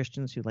lot of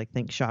Christians who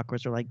think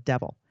chakras are like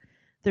devil.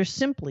 They're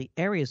simply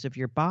areas of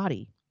your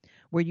body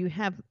where you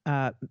have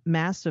a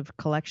massive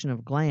collection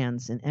of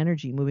glands and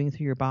energy moving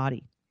through your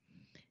body.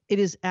 It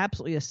is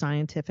absolutely a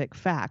scientific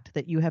fact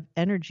that you have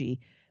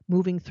energy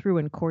moving through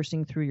and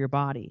coursing through your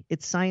body.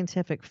 It's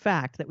scientific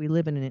fact that we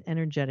live in an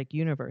energetic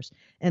universe,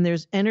 and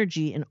there's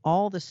energy in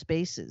all the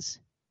spaces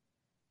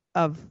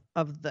of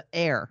the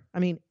air. I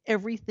mean,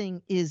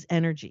 everything is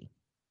energy.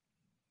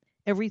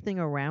 Everything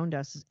around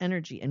us is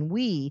energy, and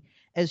we,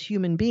 as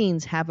human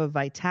beings, have a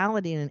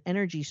vitality and an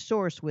energy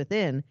source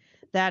within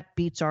that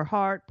beats our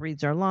heart,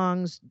 breathes our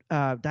lungs,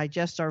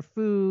 digests our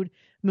food,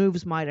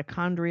 moves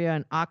mitochondria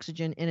and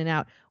oxygen in and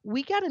out.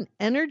 We got an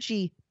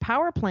energy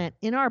power plant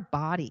in our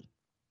body.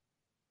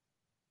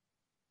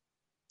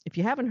 If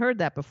you haven't heard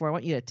that before, I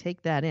want you to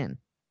take that in,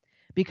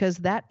 because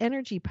that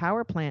energy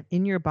power plant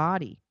in your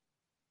body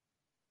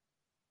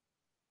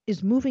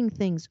is moving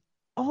things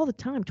all the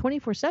time,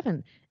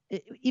 24/7,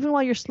 even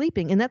while you're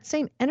sleeping. And that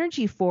same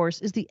energy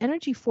force is the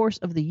energy force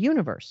of the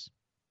universe.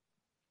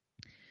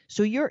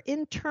 So your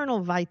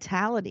internal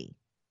vitality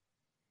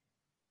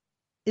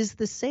is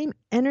the same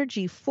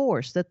energy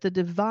force that the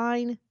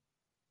divine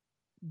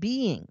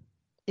being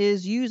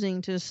is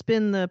using to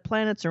spin the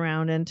planets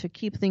around and to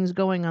keep things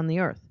going on the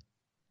earth.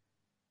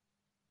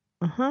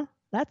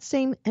 That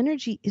same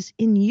energy is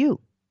in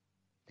you.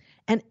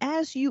 And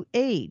as you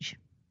age,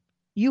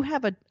 you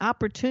have an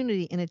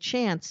opportunity and a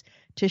chance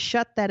to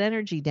shut that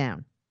energy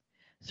down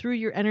through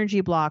your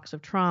energy blocks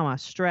of trauma,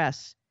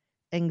 stress,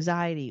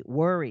 anxiety,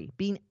 worry,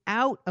 being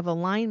out of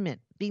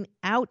alignment, being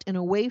out and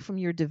away from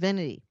your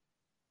divinity.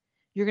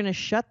 You're going to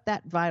shut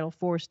that vital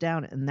force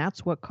down, and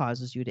that's what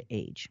causes you to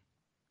age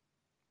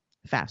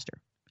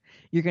faster.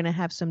 You're going to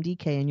have some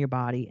decay in your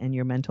body and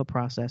your mental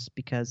process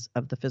because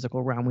of the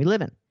physical realm we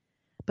live in.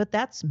 But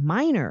that's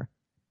minor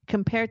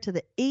compared to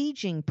the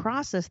aging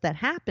process that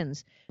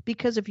happens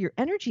because of your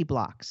energy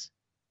blocks.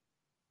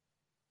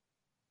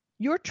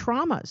 Your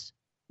traumas,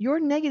 your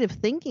negative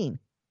thinking,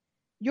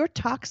 your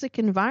toxic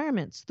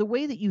environments, the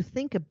way that you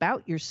think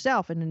about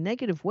yourself in a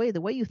negative way,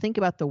 the way you think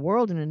about the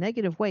world in a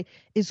negative way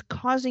is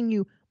causing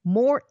you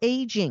more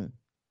aging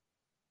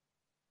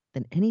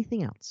than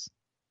anything else.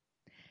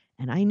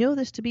 And I know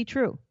this to be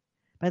true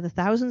by the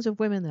thousands of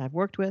women that I've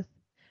worked with,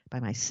 by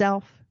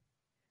myself,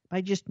 by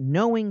just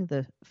knowing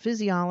the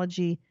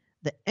physiology,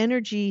 the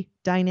energy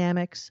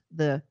dynamics,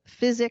 the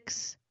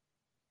physics.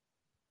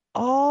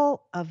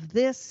 All of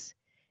this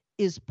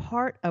is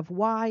part of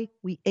why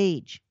we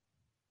age.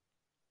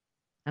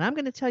 And I'm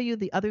going to tell you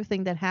the other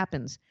thing that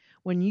happens.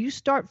 When you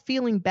start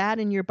feeling bad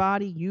in your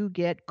body, you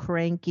get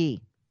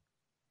cranky.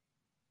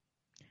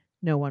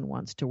 No one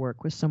wants to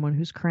work with someone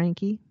who's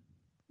cranky.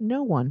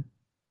 No one.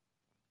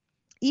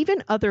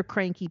 Even other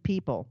cranky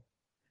people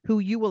who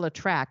you will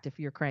attract if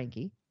you're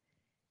cranky,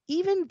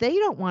 even they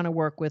don't want to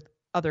work with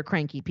other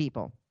cranky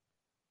people.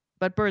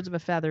 But birds of a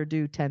feather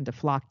do tend to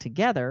flock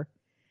together.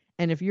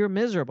 And if you're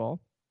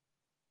miserable,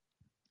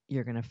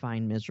 you're going to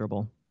find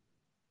miserable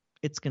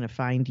It's going to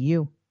find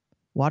you.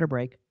 Water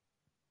break.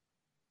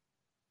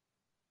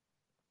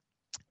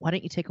 Why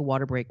don't you take a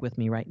water break with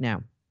me right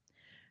now?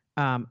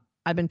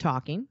 I've been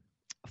talking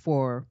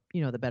for,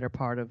 the better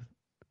part of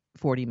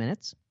 40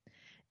 minutes,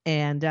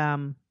 and I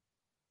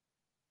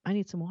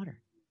need some water.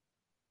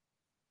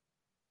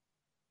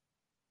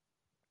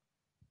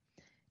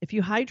 If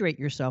you hydrate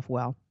yourself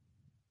well,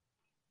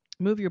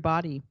 move your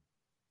body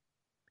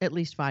at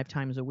least 5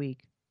 times a week,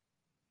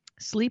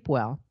 sleep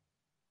well,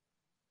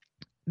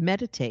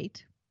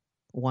 meditate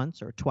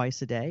once or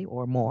twice a day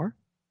or more,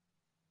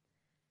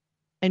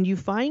 and you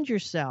find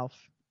yourself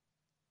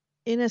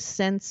in a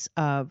sense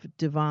of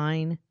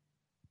divine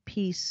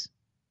peace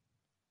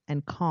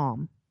and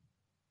calm,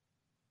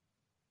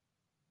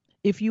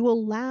 if you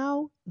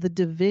allow the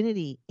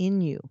divinity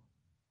in you,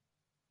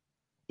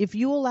 if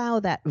you allow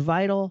that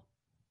vital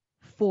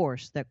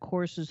force that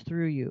courses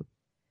through you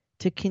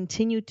to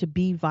continue to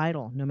be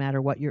vital no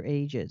matter what your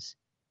age is,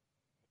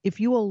 if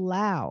you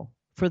allow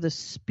for the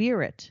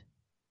spirit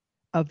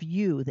of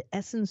you, the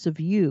essence of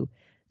you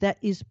that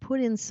is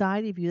put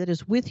inside of you, that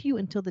is with you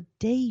until the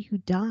day you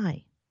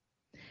die.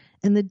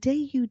 And the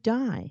day you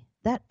die,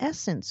 that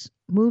essence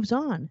moves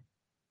on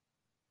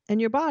and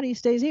your body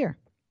stays here.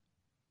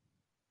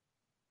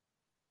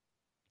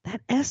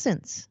 That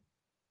essence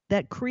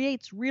that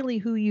creates really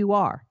who you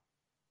are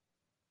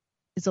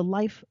is a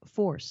life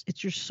force.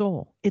 It's your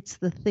soul. It's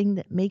the thing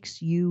that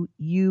makes you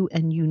you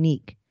and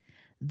unique.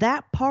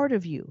 That part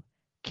of you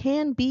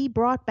can be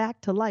brought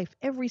back to life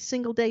every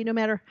single day, no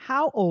matter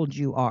how old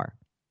you are.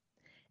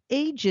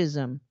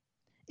 Ageism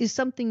is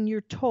something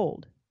you're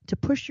told to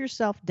push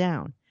yourself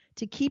down,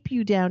 to keep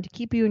you down, to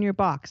keep you in your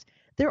box.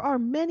 There are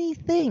many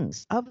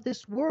things of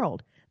this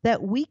world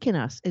that weaken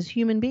us as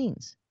human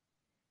beings.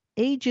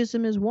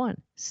 Ageism is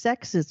one.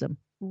 Sexism,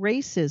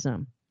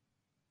 racism,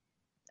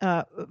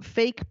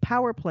 fake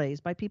power plays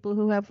by people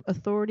who have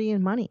authority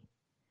and money.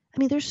 I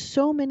mean, there's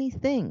so many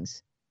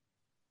things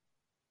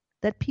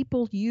that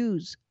people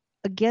use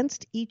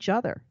against each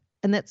other,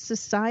 and that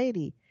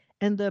society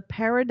and the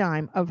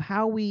paradigm of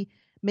how we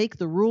make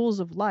the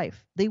rules of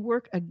life, they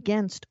work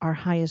against our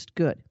highest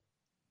good.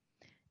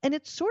 And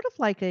it's sort of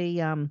like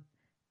a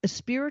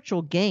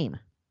spiritual game,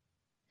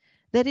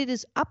 that it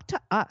is up to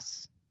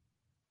us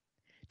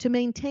to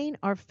maintain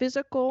our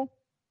physical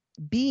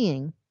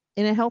being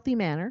in a healthy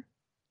manner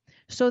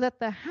so that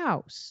the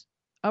house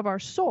of our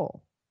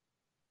soul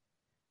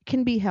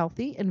can be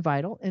healthy and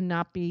vital and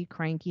not be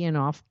cranky and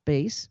off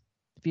base.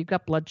 If you've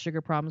got blood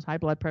sugar problems, high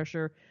blood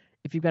pressure,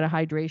 if you've got a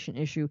hydration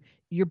issue,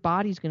 your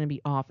body's going to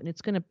be off, and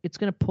it's going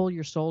to pull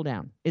your soul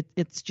down.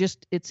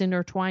 It's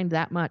intertwined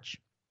that much.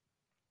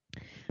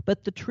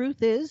 But the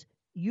truth is,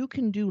 you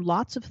can do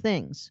lots of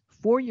things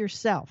for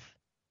yourself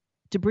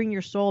to bring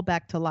your soul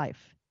back to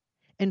life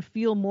and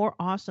feel more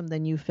awesome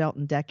than you felt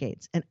in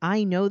decades. And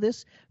I know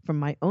this from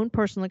my own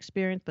personal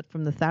experience, but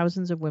from the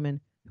thousands of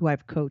women who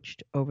I've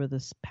coached over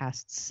this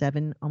past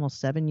almost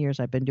 7 years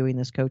I've been doing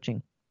this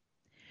coaching.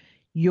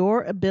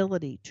 Your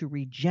ability to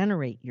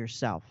regenerate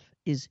yourself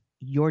is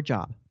your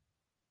job.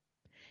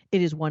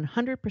 It is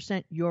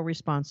 100% your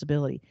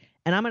responsibility.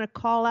 And I'm going to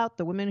call out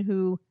the women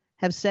who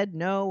have said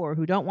no, or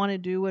who don't want to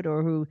do it,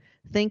 or who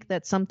think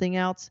that something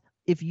else.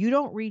 If you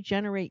don't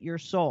regenerate your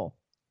soul,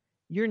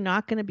 you're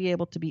not going to be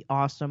able to be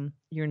awesome.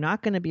 You're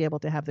not going to be able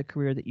to have the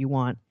career that you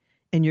want.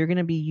 And you're going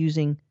to be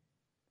using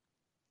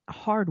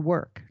hard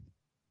work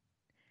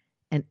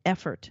and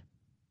effort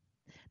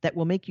that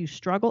will make you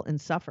struggle and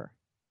suffer,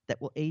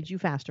 that will age you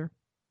faster.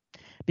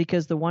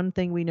 Because the one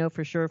thing we know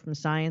for sure from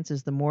science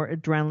is the more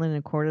adrenaline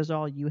and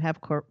cortisol you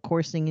have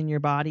coursing in your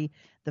body,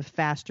 the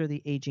faster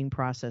the aging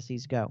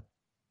processes go.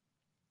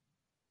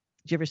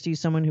 Did you ever see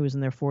someone who was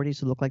in their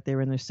 40s who looked like they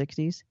were in their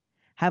 60s?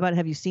 How about,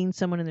 have you seen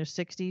someone in their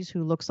 60s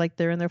who looks like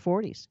they're in their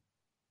 40s?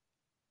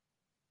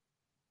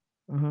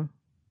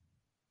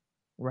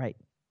 Right.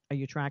 Are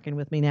you tracking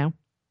with me now?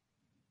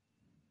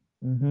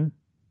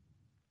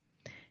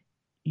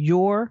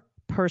 Your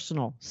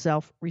personal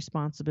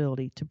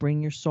self-responsibility to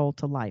bring your soul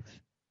to life,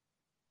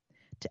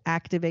 to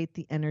activate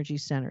the energy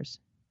centers,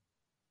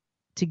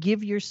 to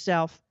give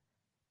yourself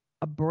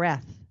a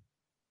breath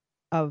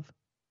of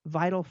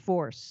vital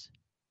force,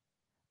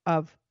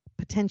 of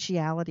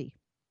potentiality.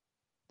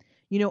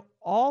 You know,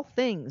 all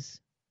things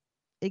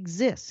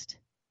exist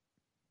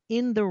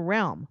in the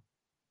realm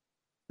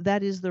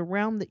that is the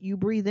realm that you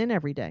breathe in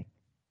every day.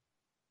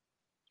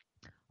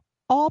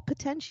 All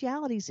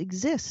potentialities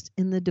exist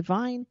in the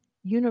divine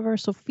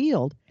universal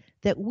field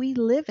that we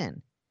live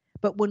in.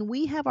 But when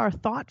we have our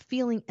thought,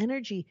 feeling,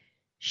 energy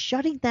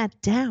shutting that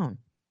down,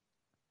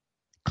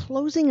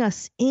 closing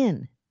us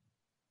in,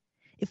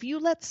 if you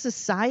let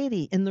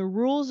society and the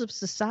rules of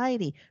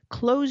society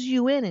close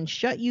you in and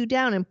shut you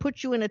down and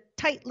put you in a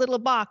tight little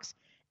box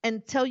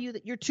and tell you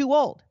that you're too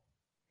old,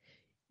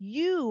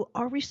 you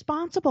are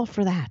responsible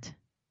for that.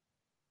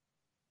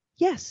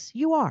 Yes,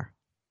 you are.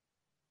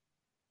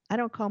 I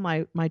don't call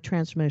my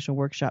transformational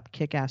workshop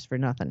Kick-Ass for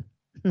nothing.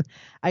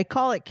 I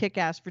call it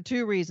Kick-Ass for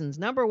 2 reasons.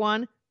 Number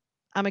one,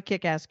 I'm a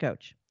kick-ass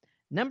coach.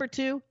 Number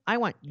 2, I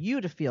want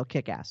you to feel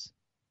kick-ass.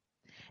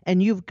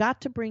 And you've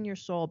got to bring your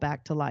soul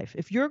back to life.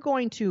 If you're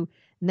going to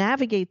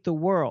navigate the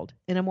world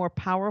in a more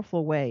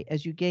powerful way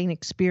as you gain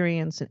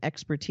experience and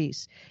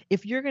expertise,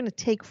 if you're going to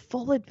take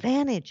full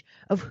advantage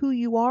of who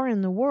you are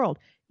in the world,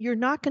 you're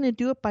not going to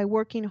do it by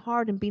working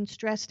hard and being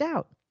stressed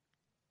out.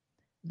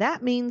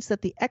 That means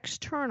that the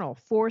external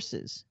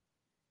forces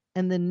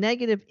and the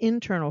negative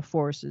internal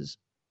forces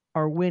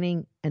are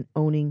winning and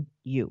owning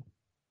you.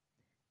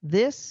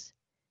 This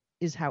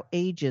is how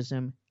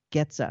ageism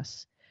gets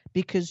us,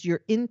 because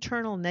your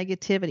internal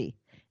negativity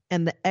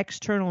and the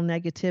external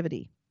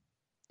negativity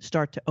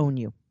start to own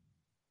you.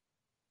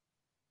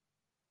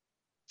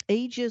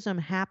 Ageism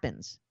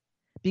happens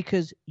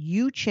because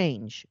you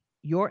change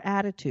your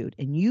attitude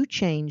and you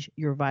change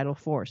your vital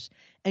force,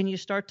 and you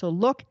start to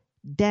look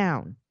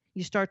down.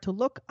 You start to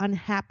look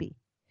unhappy.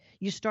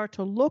 You start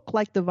to look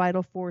like the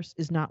vital force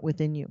is not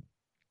within you.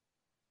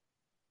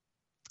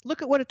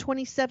 Look at what a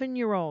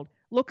 27-year-old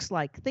looks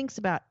like, thinks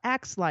about,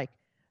 acts like,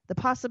 the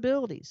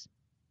possibilities.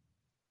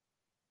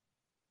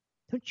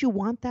 Don't you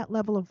want that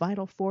level of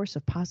vital force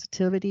of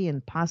positivity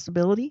and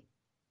possibility?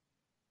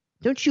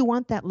 Don't you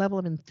want that level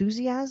of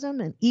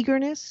enthusiasm and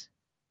eagerness?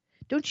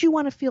 Don't you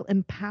want to feel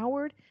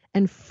empowered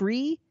and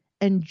free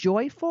and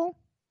joyful?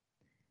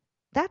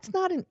 That's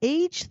not an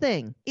age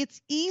thing.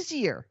 It's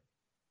easier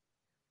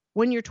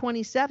when you're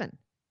 27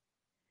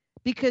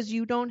 because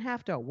you don't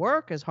have to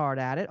work as hard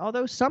at it.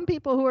 Although some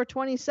people who are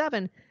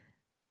 27,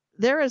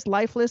 they're as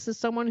lifeless as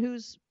someone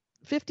who's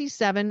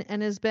 57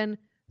 and has been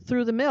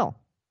through the mill.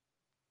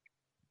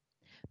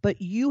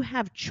 But you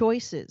have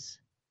choices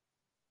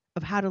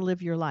of how to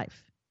live your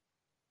life.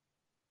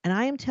 And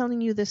I am telling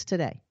you this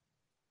today,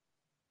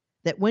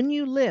 that when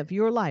you live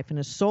your life in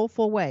a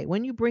soulful way,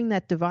 when you bring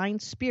that divine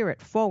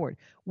spirit forward,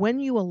 when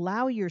you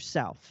allow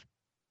yourself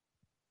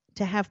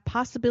to have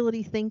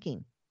possibility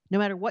thinking, no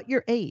matter what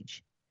your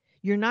age,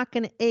 you're not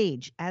going to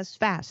age as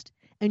fast,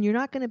 and you're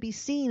not going to be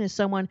seen as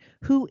someone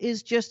who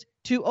is just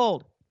too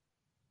old.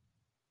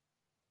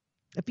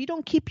 If you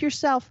don't keep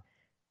yourself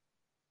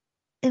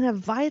in a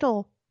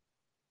vital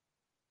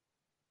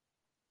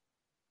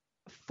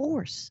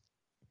force,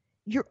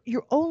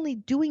 you're only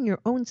doing your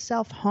own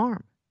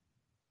self-harm.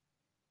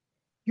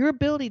 Your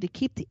ability to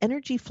keep the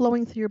energy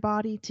flowing through your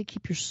body, to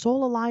keep your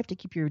soul alive, to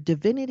keep your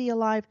divinity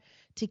alive,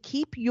 to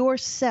keep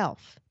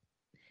yourself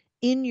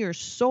in your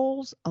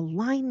soul's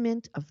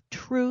alignment of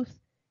truth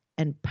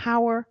and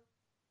power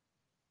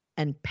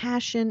and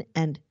passion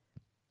and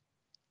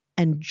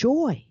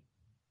joy.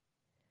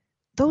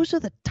 Those are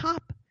the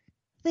top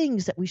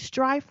things that we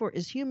strive for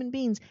as human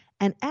beings.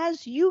 And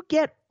as you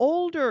get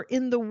older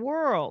in the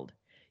world,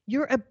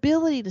 your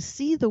ability to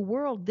see the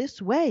world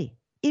this way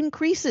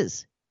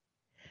increases.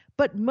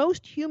 But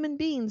most human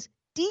beings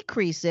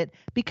decrease it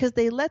because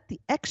they let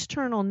the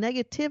external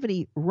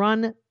negativity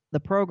run the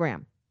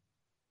program.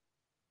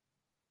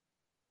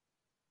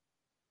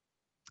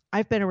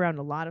 I've been around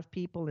a lot of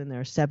people in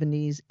their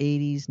 70s,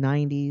 80s,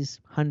 90s,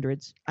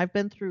 100s. I've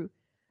been through,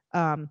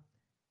 I'll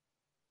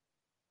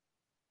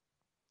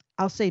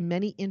say,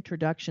 many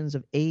introductions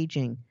of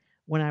aging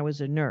when I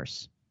was a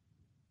nurse.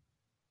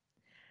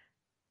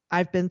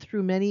 I've been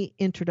through many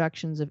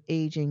introductions of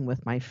aging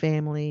with my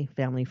family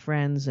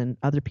friends, and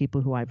other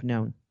people who I've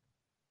known.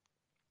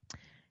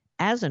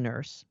 As a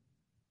nurse,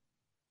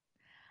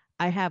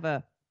 I have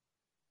a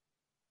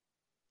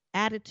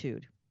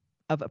attitude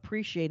of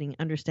appreciating,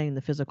 understanding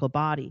the physical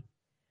body,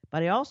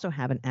 but I also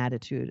have an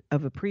attitude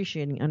of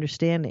appreciating,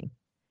 understanding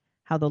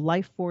how the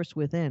life force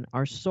within,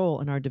 our soul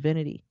and our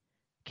divinity,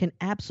 can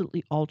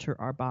absolutely alter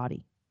our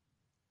body.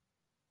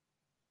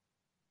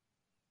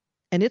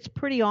 And it's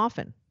pretty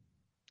often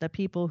that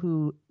people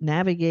who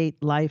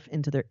navigate life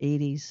into their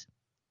 80s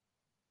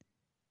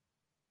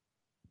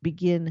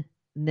begin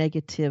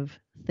negative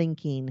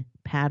thinking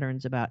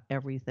patterns about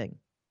everything.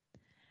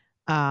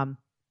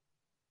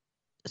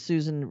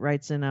 Susan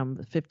writes in,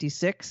 I'm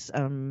 56.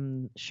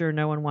 Sure,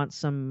 no one wants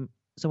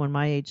someone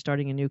my age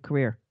starting a new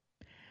career.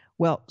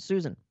 Well,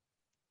 Susan,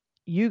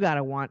 you got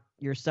to want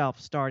yourself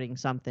starting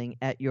something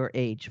at your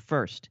age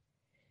first.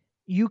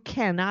 You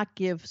cannot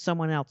give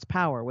someone else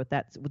power. With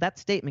that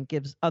statement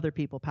gives other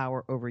people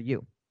power over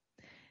you.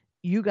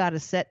 You got to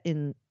set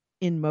in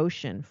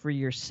motion for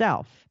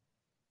yourself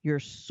your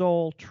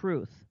soul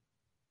truth.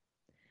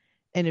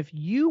 And if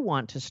you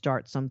want to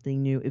start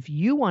something new, if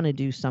you want to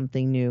do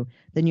something new,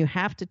 then you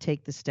have to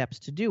take the steps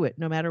to do it,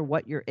 no matter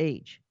what your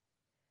age.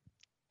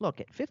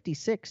 Look, at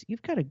 56,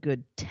 you've got a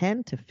good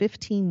 10 to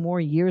 15 more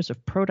years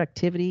of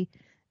productivity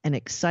and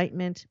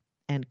excitement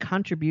and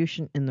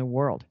contribution in the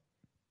world.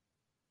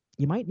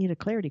 You might need a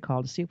clarity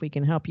call to see if we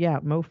can help you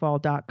out.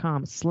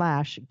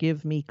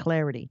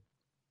 mofall.com/give-me-clarity.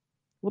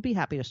 We'll be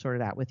happy to sort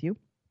it out with you.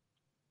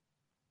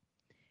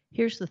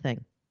 Here's the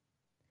thing.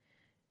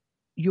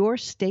 Your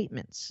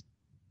statements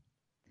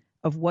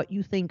of what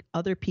you think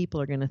other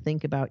people are going to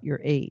think about your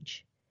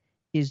age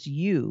is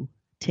you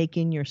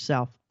taking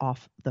yourself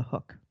off the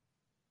hook.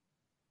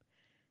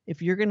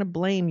 If you're going to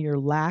blame your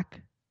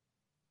lack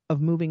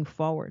of moving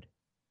forward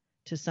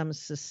to some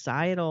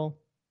societal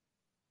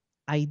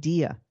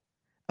idea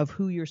of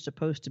who you're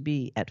supposed to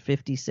be at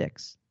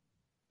 56.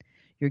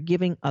 You're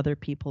giving other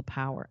people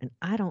power. And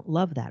I don't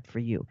love that for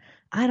you.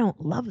 I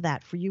don't love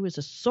that for you as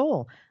a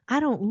soul. I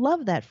don't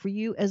love that for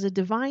you as a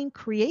divine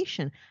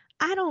creation.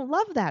 I don't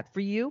love that for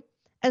you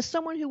as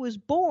someone who was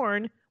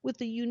born with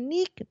a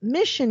unique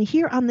mission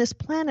here on this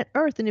planet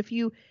Earth. And if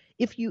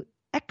you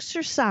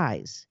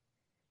exercise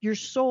your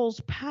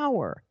soul's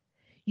power,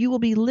 you will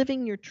be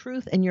living your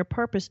truth and your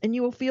purpose, and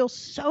you will feel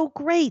so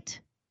great,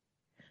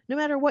 no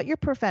matter what your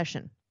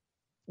profession.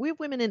 We have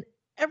women in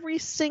every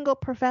single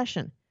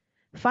profession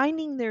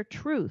finding their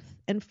truth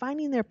and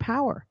finding their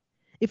power.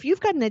 If you've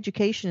got an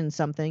education in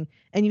something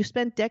and you've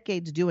spent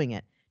decades doing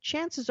it,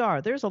 chances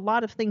are there's a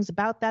lot of things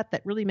about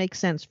that really make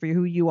sense for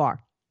who you are.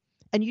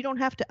 And you don't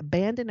have to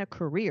abandon a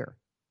career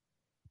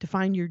to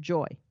find your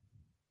joy.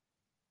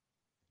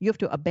 You have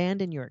to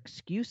abandon your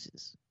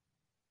excuses.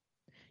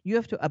 You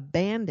have to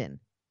abandon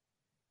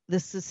the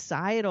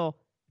societal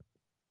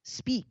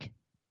speak.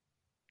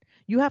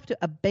 You have to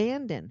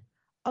abandon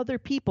other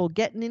people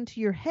getting into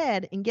your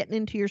head and getting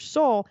into your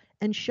soul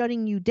and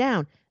shutting you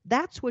down.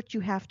 That's what you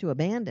have to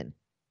abandon.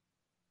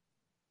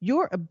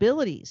 Your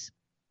abilities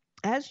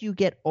as you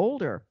get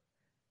older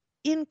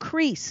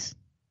increase.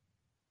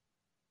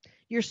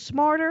 You're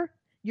smarter,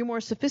 you're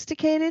more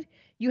sophisticated,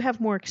 you have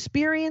more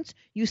experience,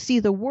 you see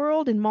the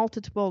world in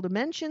multiple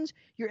dimensions,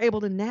 you're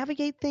able to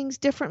navigate things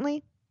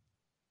differently.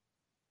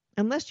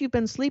 Unless you've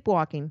been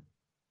sleepwalking,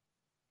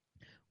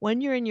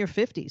 when you're in your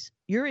 50s,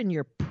 you're in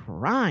your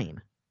prime.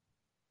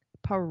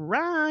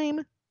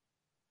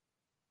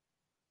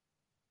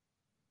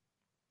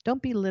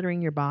 Don't be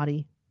littering your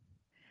body.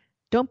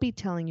 Don't be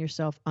telling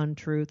yourself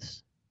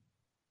untruths.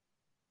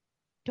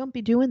 Don't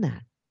be doing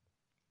that.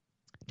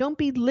 Don't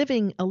be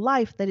living a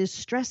life that is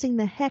stressing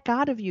the heck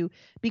out of you,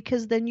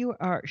 because then you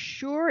are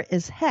sure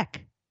as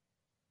heck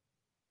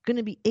going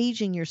to be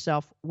aging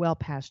yourself well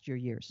past your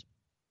years.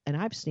 And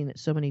I've seen it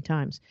so many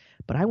times.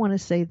 But I want to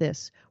say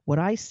this. What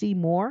I see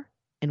more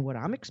and what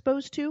I'm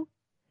exposed to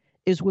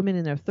is women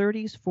in their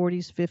 30s,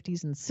 40s,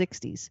 50s, and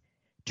 60s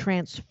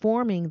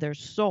transforming their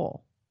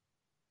soul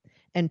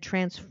and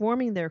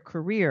transforming their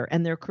career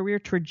and their career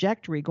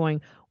trajectory,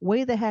 going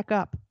way the heck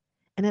up.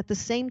 And at the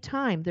same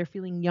time, they're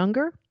feeling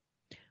younger,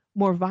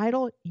 more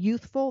vital,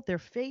 youthful. Their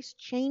face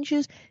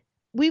changes.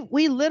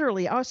 We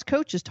literally, us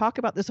coaches talk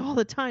about this all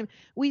the time.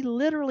 We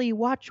literally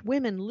watch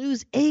women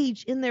lose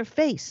age in their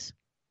face.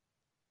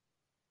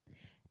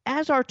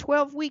 As our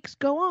 12 weeks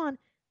go on,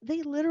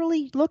 they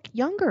literally look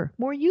younger,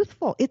 more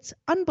youthful. It's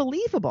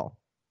unbelievable.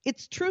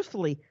 It's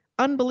truthfully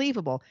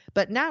unbelievable.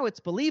 But now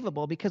it's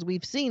believable because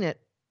we've seen it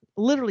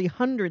literally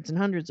hundreds and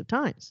hundreds of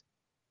times.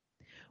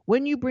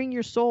 When you bring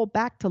your soul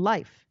back to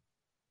life,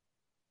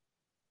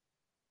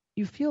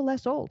 you feel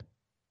less old.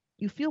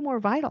 You feel more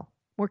vital,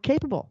 more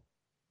capable.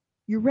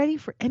 You're ready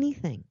for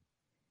anything.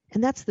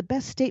 And that's the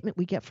best statement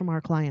we get from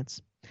our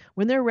clients.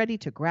 When they're ready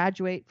to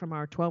graduate from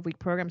our 12-week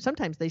program,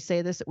 sometimes they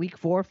say this at week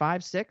 4,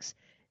 5, 6.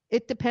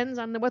 It depends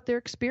on what their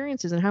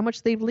experience is and how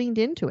much they've leaned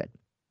into it.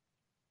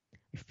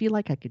 I feel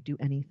like I could do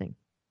anything.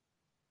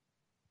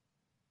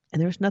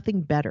 And there's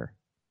nothing better,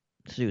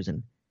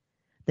 Susan,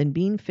 than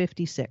being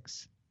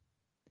 56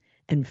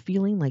 and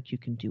feeling like you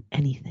can do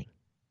anything.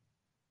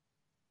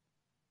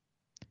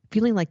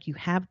 Feeling like you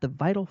have the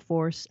vital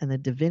force and the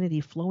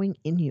divinity flowing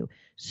in you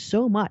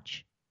so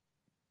much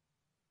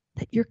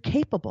that you're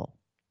capable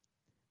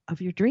of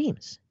your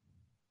dreams.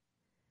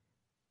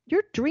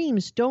 Your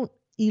dreams don't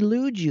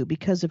elude you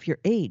because of your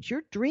age.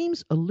 Your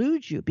dreams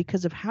elude you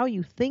because of how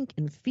you think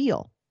and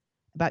feel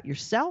about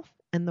yourself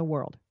and the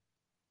world.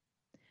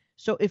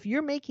 So if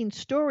you're making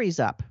stories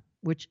up,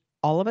 which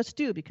all of us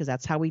do because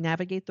that's how we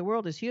navigate the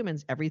world as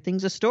humans,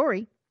 everything's a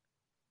story.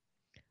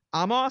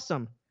 I'm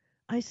awesome.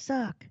 I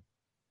suck.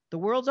 The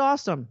world's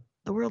awesome.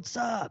 The world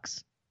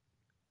sucks.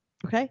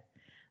 Okay?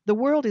 The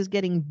world is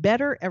getting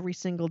better every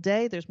single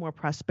day. There's more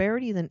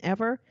prosperity than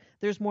ever.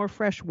 There's more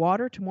fresh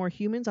water to more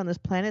humans on this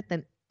planet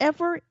than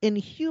ever in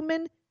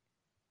human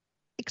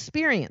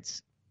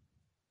experience.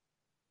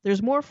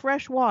 There's more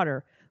fresh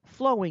water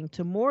flowing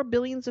to more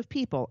billions of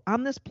people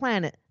on this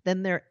planet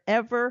than there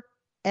ever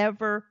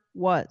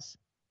was.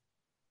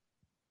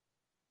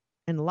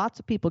 And lots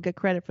of people get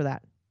credit for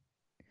that.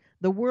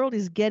 The world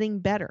is getting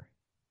better.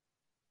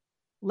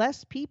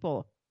 Less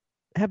people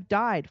have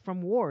died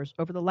from wars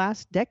over the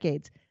last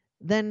decades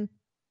than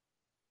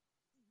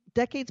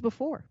decades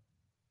before.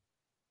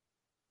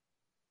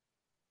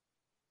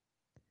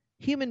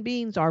 Human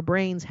beings, our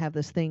brains have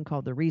this thing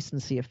called the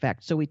recency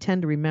effect. So we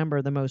tend to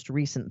remember the most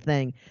recent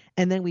thing,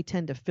 and then we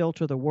tend to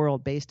filter the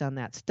world based on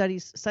that.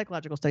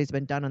 Psychological studies have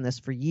been done on this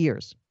for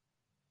years.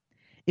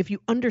 If you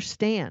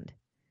understand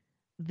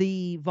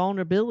the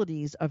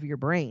vulnerabilities of your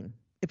brain,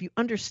 if you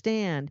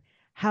understand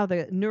how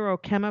the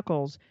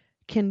neurochemicals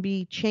can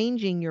be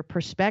changing your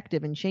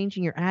perspective and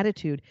changing your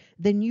attitude,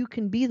 then you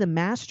can be the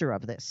master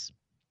of this.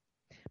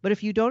 But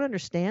if you don't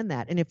understand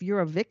that, and if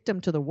you're a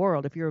victim to the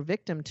world, if you're a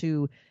victim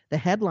to the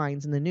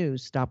headlines in the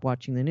news, stop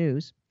watching the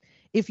news.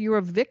 If you're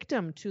a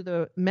victim to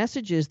the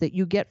messages that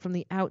you get from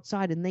the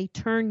outside and they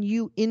turn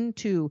you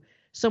into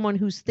someone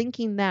who's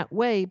thinking that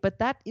way, but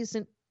that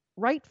isn't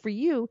right for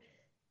you,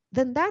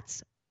 then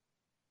that's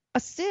a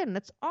sin.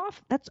 That's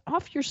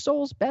off your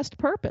soul's best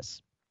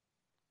purpose.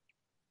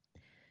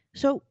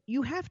 So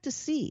you have to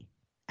see,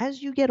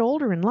 as you get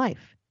older in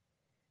life,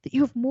 that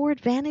you have more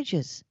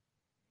advantages.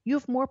 You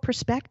have more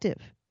perspective.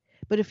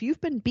 But if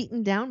you've been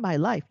beaten down by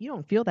life, you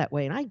don't feel that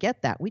way. And I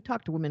get that. We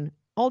talk to women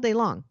all day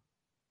long,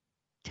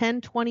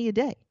 10, 20 a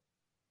day,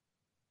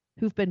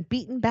 who've been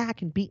beaten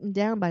back and beaten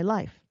down by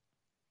life.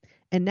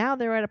 And now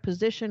they're at a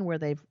position where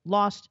they've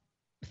lost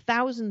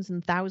thousands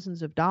and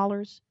thousands of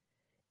dollars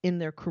in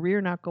their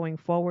career not going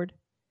forward.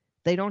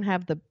 They don't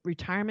have the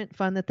retirement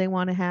fund that they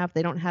want to have.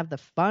 They don't have the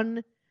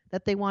fun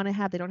that they want to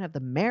have. They don't have the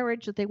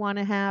marriage that they want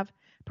to have.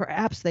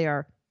 Perhaps they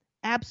are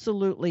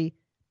absolutely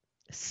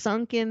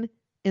sunken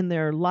in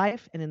their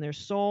life and in their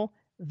soul.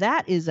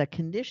 That is a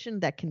condition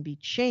that can be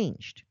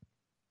changed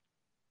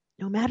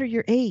no matter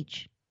your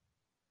age.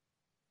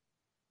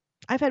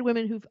 I've had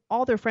women who've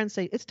all their friends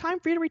say, it's time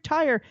for you to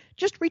retire.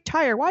 Just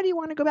retire. Why do you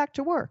want to go back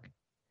to work?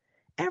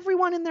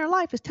 Everyone in their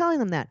life is telling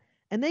them that.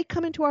 And they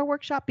come into our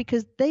workshop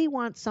because they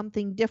want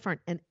something different.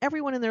 And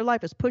everyone in their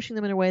life is pushing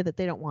them in a way that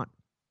they don't want.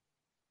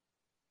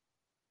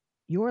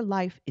 Your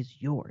life is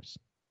yours.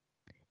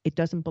 It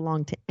doesn't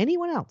belong to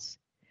anyone else.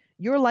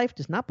 Your life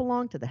does not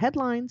belong to the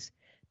headlines,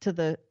 to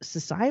the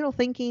societal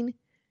thinking.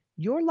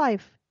 Your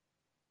life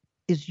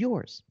is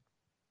yours.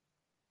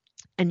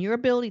 And your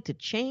ability to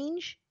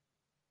change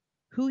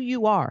who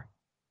you are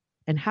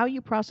and how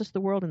you process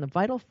the world and the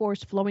vital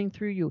force flowing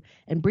through you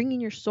and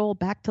bringing your soul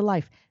back to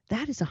life,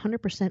 that is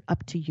 100%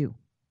 up to you.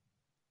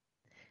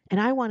 And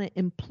I want to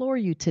implore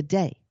you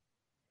today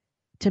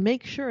to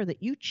make sure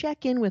that you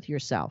check in with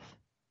yourself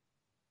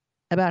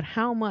about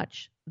how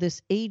much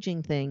this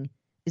aging thing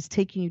is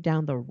taking you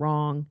down the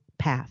wrong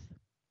path.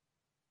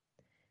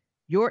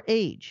 Your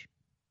age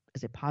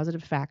is a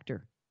positive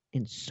factor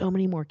in so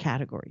many more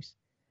categories.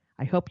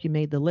 I hope you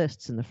made the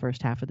lists in the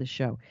first half of the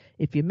show.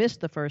 If you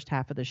missed the first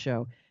half of the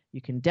show, you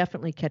can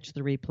definitely catch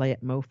the replay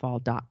at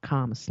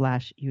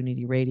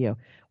mofall.com/unityradio.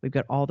 We've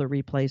got all the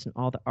replays and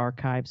all the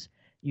archives.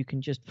 You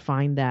can just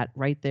find that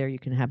right there. You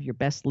can have your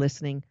best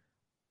listening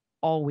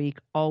all week,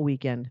 all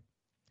weekend,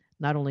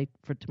 not only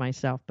to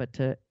myself, but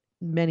to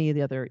many of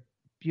the other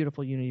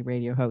beautiful Unity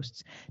Radio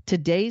hosts.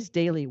 Today's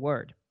daily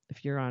word,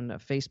 if you're on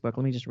Facebook,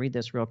 let me just read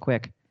this real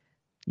quick.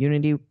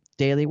 Unity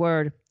Daily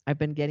Word. I've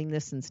been getting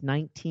this since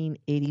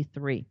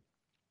 1983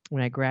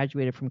 when I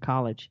graduated from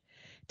college.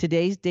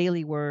 Today's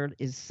daily word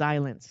is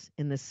silence.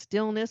 In the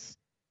stillness,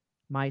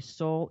 my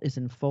soul is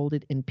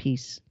enfolded in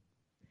peace.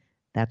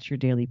 That's your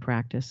daily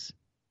practice.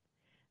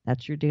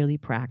 That's your daily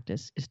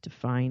practice, is to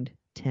find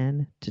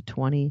 10 to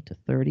 20 to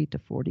 30 to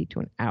 40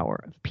 to an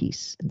hour of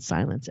peace and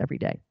silence every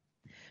day.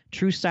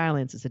 True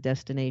silence is a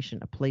destination,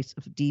 a place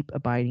of deep,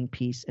 abiding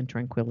peace and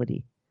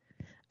tranquility.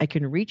 I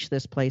can reach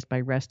this place by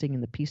resting in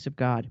the peace of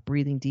God,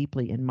 breathing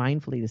deeply and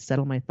mindfully to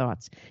settle my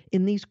thoughts.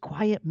 In these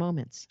quiet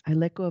moments, I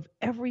let go of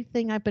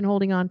everything I've been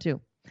holding on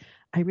to.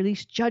 I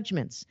release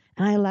judgments,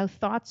 and I allow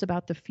thoughts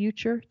about the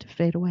future to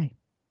fade away.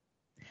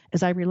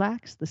 As I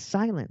relax, the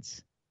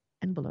silence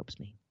envelopes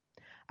me.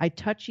 I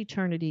touch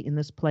eternity in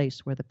this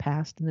place where the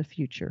past and the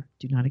future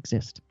do not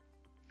exist.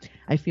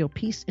 I feel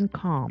peace and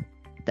calm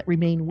that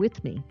remain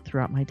with me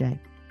throughout my day.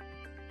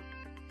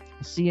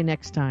 I'll see you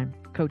next time.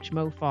 Coach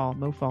Mo Fall,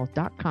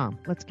 mofall.com.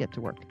 Let's get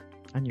to work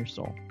on your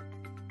soul.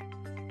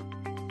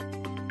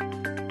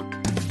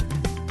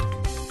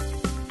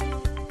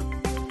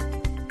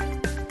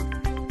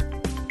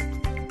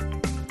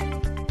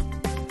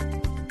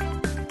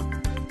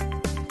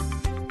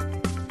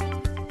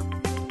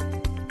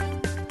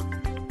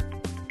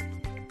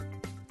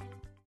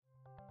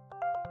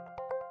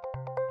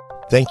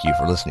 Thank you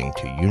for listening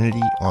to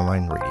Unity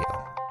Online Radio,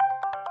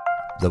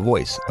 the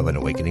voice of an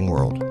awakening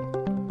world.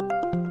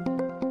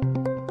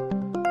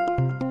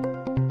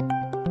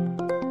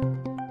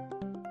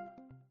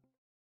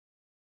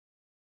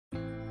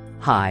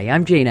 Hi,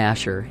 I'm Jane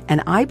Asher,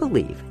 and I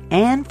believe,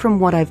 and from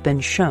what I've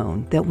been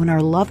shown, that when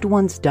our loved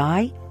ones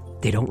die,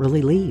 they don't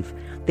really leave.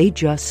 They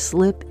just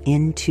slip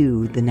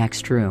into the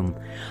next room.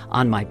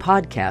 On my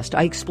podcast,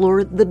 I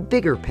explore the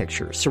bigger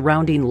picture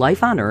surrounding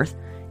life on Earth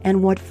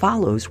and what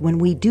follows when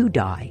we do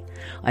die.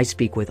 I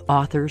speak with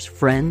authors,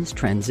 friends,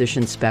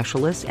 transition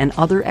specialists, and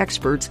other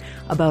experts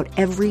about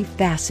every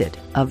facet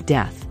of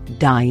death,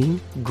 dying,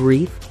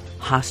 grief,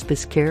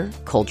 hospice care,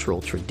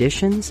 cultural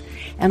traditions,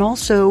 and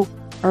also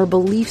our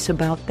beliefs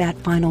about that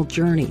final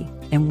journey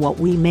and what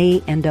we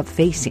may end up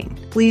facing.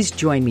 Please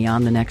join me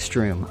on The Next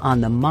Room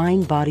on the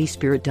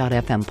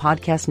MindBodySpirit.fm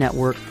podcast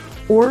network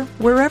or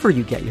wherever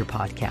you get your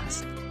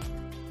podcasts.